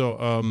say. So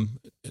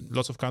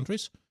lots of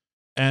countries.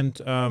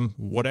 And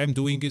what I'm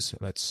doing is,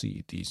 let's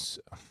see, these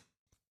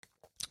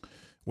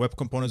web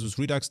components with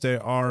Redux,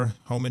 there are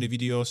how many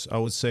videos? I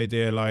would say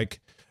they're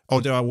like,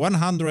 there are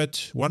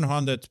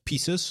 100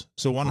 pieces,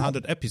 so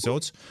 100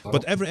 episodes,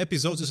 but every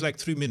episode is like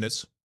 3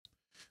 minutes.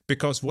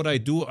 Because what I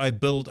do, I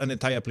build an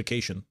entire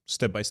application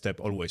step by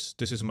step always.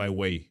 This is my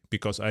way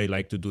because I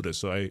like to do this.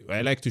 So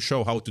I like to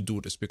show how to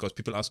do this because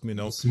people ask me,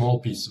 Small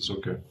pieces,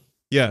 okay.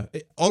 Yeah,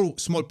 all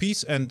small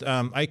piece, and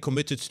I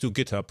committed to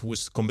GitHub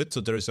with commit.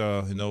 So there is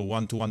a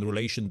one-to-one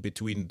relation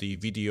between the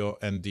video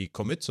and the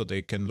commit, so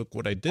they can look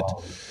what I did,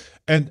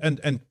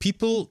 and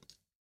people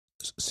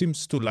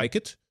seems to like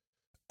it.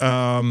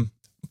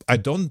 I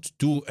don't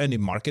do any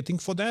marketing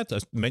for that. I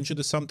mentioned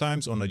this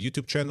sometimes on a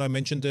YouTube channel. I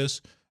mentioned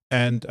this,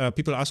 and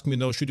people ask me,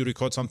 "No, should you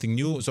record something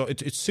new?" So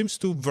it seems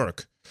to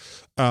work.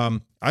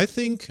 I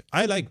think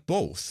I like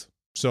both.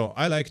 So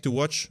I like to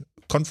watch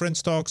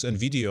conference talks and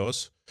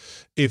videos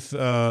if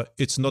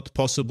it's not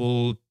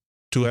possible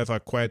to have a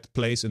quiet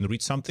place and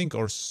read something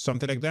or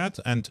something like that,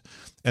 and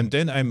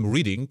then I'm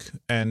reading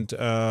and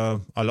a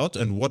lot.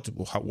 And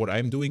what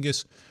I'm doing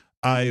is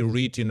I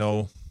read,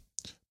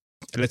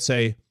 let's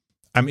say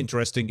I'm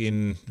interested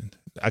in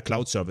a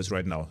cloud service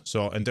right now.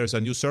 So, and there's a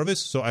new service.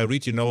 So I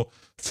read,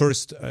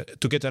 first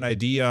to get an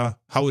idea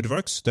how it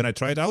works. Then I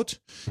try it out.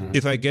 Mm-hmm.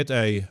 If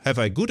I have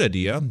a good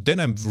idea, then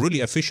I'm really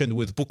efficient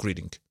with book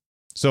reading.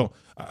 So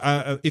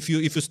if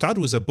you start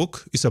with a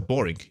book, it's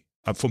boring.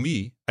 For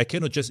me, I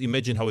cannot just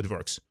imagine how it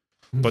works.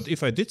 Mm-hmm. But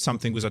if I did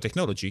something with a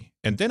technology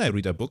and then I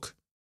read a book,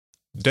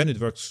 then it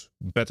works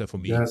better for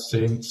me. Yeah,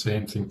 same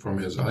thing for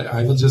me as well.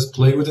 I will just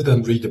play with it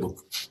and read the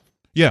book.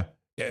 Yeah.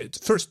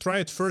 Try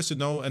it first,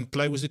 and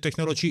play with the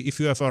technology. If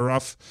you have a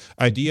rough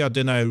idea,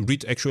 then I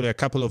read actually a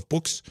couple of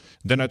books.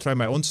 Then I try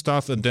my own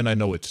stuff, and then I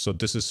know it. So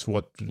this is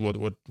what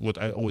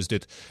I always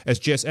did. As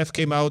JSF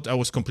came out, I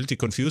was completely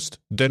confused.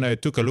 Then I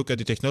took a look at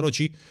the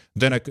technology.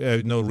 Then I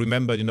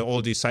remembered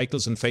all the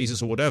cycles and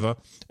phases or whatever.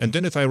 And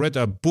then if I read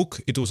a book,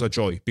 it was a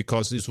joy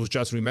because this was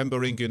just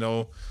remembering,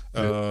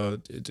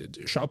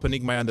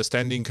 sharpening my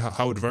understanding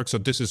how it works.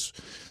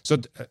 So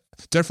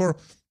therefore.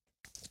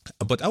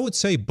 But I would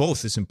say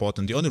both is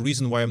important. The only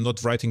reason why I'm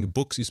not writing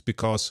books is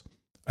because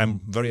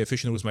I'm very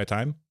efficient with my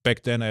time.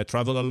 Back then I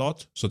travel a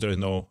lot, so there is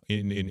no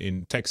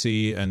in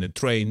taxi and in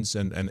trains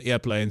and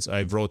airplanes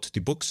I wrote the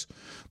books.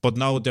 But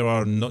now there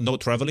are no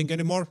traveling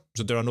anymore,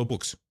 so there are no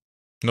books,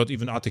 not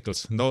even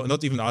articles. No,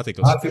 not even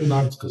articles. Not even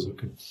articles,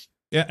 okay.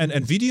 Yeah, and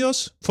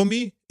videos for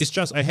me it's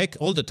just I hack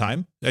all the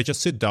time. I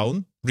just sit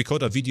down,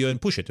 record a video, and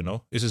push it.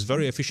 This is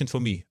very efficient for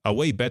me.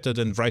 Way better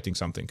than writing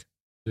something.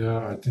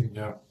 Yeah, I think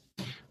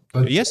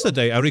But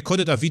yesterday, I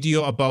recorded a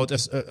video about,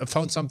 I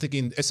found something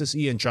in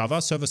SSE and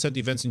Java, server-side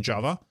events in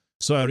Java.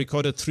 So I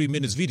recorded 3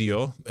 minutes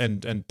video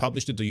and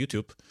published it to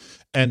YouTube.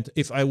 And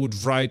if I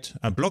would write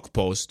a blog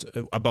post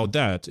about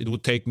that, it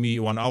would take me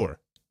 1 hour.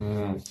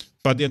 Mm.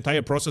 But the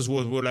entire process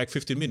were like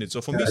 15 minutes.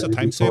 So for me, it's a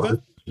time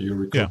saver. You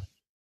record. Yeah.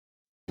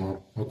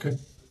 Oh, okay.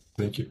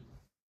 Thank you.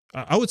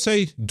 I would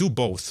say do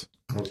both.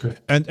 Okay.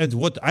 And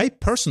what I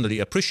personally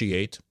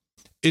appreciate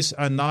is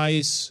a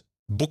nice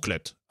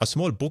booklet, a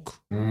small book,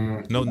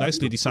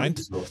 nicely designed.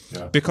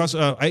 Yeah. Because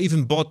I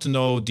even bought,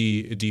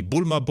 the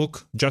Bulma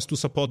book just to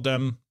support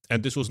them,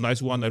 and this was a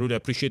nice one. I really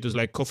appreciate it. It's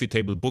like coffee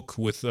table book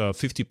with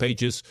 50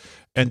 pages,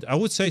 and I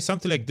would say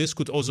something like this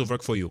could also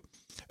work for you.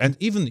 And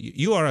even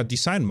you are a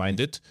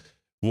design-minded.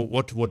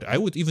 What I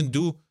would even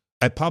do,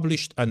 I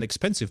published an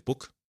expensive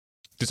book.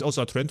 This is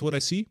also a trend. What I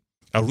see,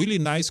 a really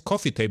nice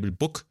coffee table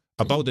book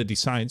about the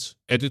designs,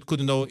 and it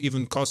could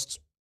even cost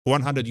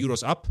 100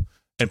 euros up.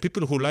 And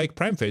people who like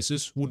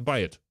PrimeFaces would buy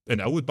it.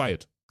 And I would buy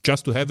it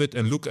just to have it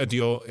and look at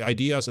your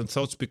ideas and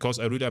thoughts because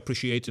I really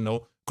appreciate,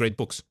 great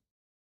books.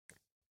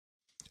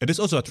 It is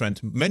also a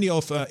trend. Many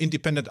of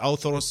independent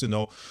authors,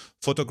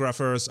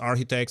 photographers,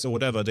 architects or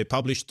whatever, they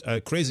published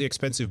crazy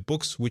expensive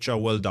books which are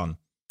well done.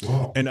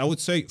 Wow. And I would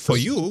say for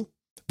you,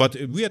 but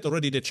we had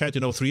already the chat,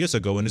 3 years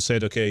ago, and you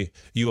said, okay,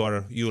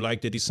 you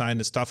like the design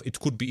and stuff. It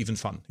could be even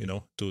fun,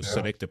 to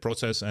select the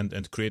process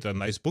and create a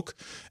nice book.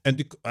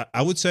 And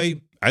I would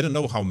say, I don't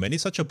know how many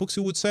such a books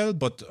you would sell,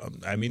 but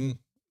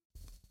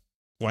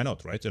why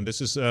not, right? And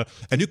this is,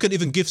 and you can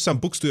even give some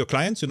books to your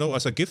clients,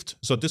 as a gift.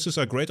 So this is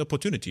a great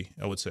opportunity,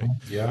 I would say.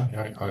 Yeah.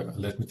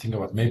 Let me think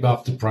about it. Maybe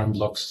after Prime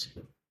Blocks.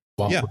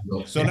 Yeah,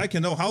 so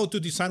how to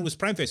design with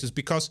PrimeFaces,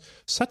 because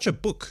such a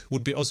book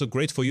would be also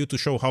great for you to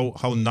show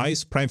how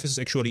nice PrimeFaces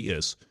actually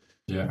is.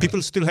 Yeah.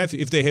 People still have,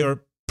 if they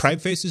hear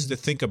PrimeFaces, they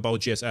think about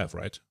JSF,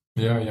 right?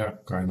 Yeah,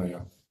 kind of, yeah.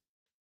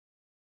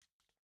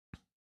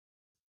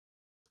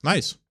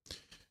 Nice.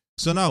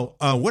 So now,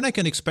 when I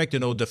can expect,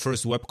 the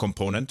first web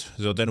component?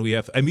 So then we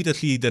have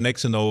immediately the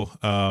next,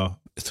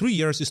 3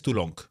 years is too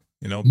long,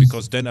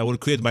 because then I will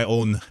create my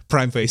own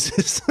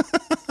PrimeFaces.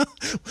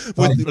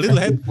 With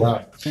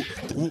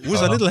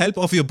a little help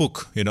of your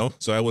book,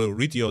 So I will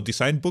read your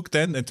design book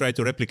then and try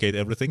to replicate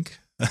everything.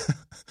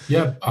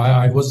 Yeah,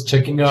 I was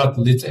checking out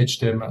Lit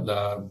HTML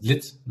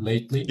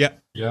lately.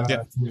 Yeah.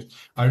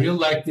 I really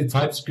like the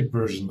TypeScript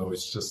version though.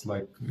 It's just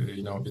like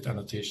with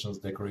annotations,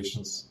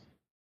 decorations.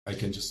 I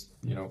can just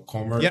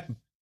convert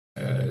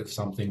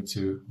something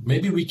to.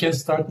 Maybe we can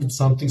start with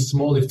something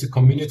small if the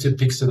community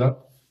picks it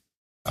up.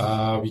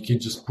 We can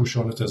just push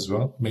on it as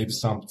well. Maybe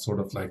some sort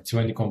of like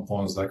 20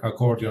 components like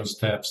accordions,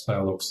 tabs,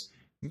 dialogues.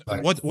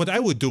 What I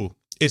would do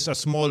is a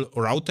small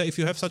router if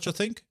you have such a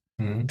thing,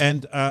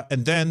 and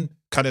then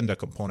calendar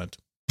component.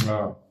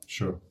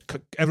 Sure.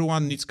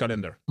 Everyone needs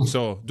calendar,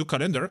 so do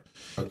calendar,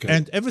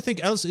 and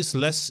everything else is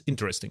less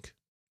interesting.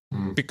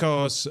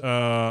 Because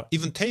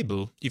even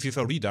table, if you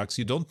have a Redux,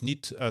 you don't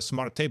need a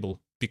smart table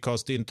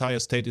because the entire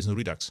state is in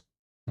Redux.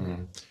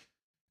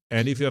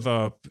 And if you have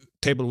a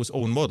table with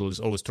own model is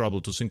always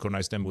trouble to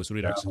synchronize them with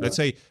Redux. Let's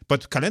say,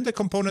 but calendar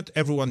component,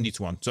 everyone needs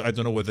one. So I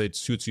don't know whether it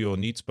suits your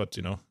needs, but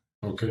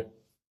Okay.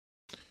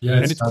 Yeah,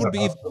 and it could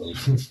be.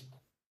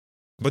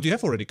 But you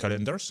have already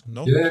calendars,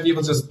 no? Yeah, we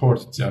will just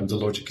port it. Yeah, the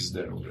logic is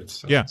there already.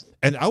 So. Yeah,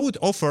 and I would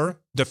offer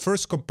the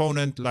first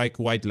component like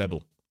white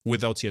label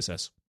without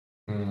CSS.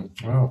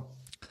 Wow.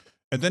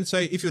 And then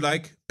say, if you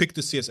like, pick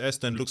the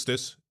CSS, then looks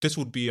this. This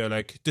would be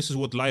this is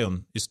what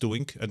Lion is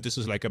doing, and this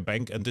is like a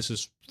bank, and this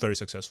is very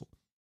successful.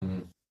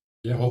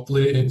 Yeah,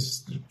 hopefully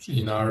it's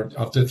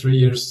after 3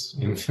 years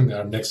in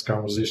our next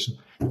conversation,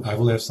 I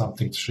will have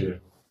something to share.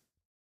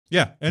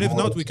 Yeah, and if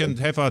not, we can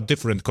have a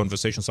different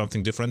conversation,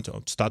 something different,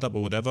 startup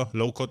or whatever.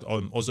 Low code,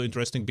 also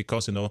interesting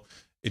because,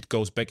 it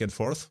goes back and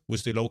forth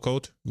with the low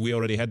code. We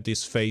already had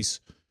this phase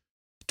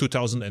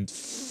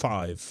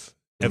 2005.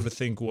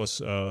 Everything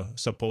was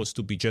supposed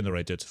to be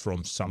generated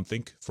from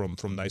something, from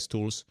nice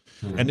tools.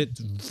 And it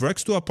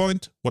works to a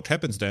point. What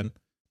happens then?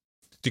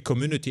 The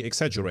community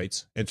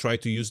exaggerates and try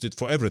to use it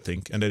for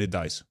everything, and then it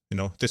dies.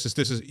 This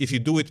is if you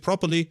do it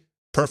properly,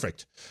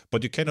 perfect,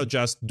 but you cannot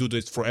just do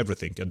this for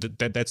everything, and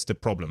that's the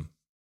problem.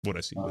 What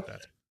I see with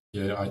that.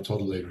 Yeah, I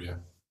totally agree. Yeah.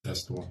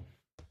 That's the one.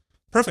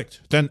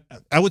 Perfect. Then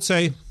I would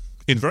say,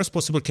 in worst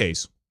possible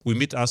case, we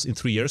meet us in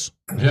 3 years.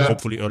 Yeah.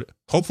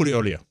 Hopefully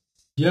earlier.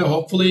 Yeah,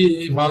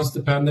 hopefully once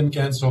the pandemic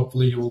ends,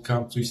 hopefully you will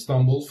come to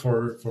Istanbul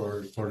for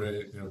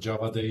the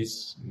Java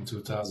days in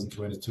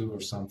 2022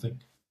 or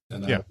something,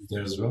 and I'll be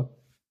there as well.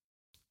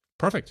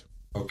 Perfect.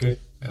 Okay.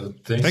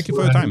 Thank you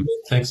for your time.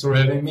 Thanks for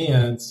having me,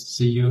 and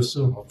see you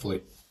soon,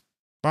 hopefully.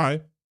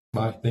 Bye.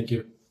 Bye. Thank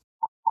you.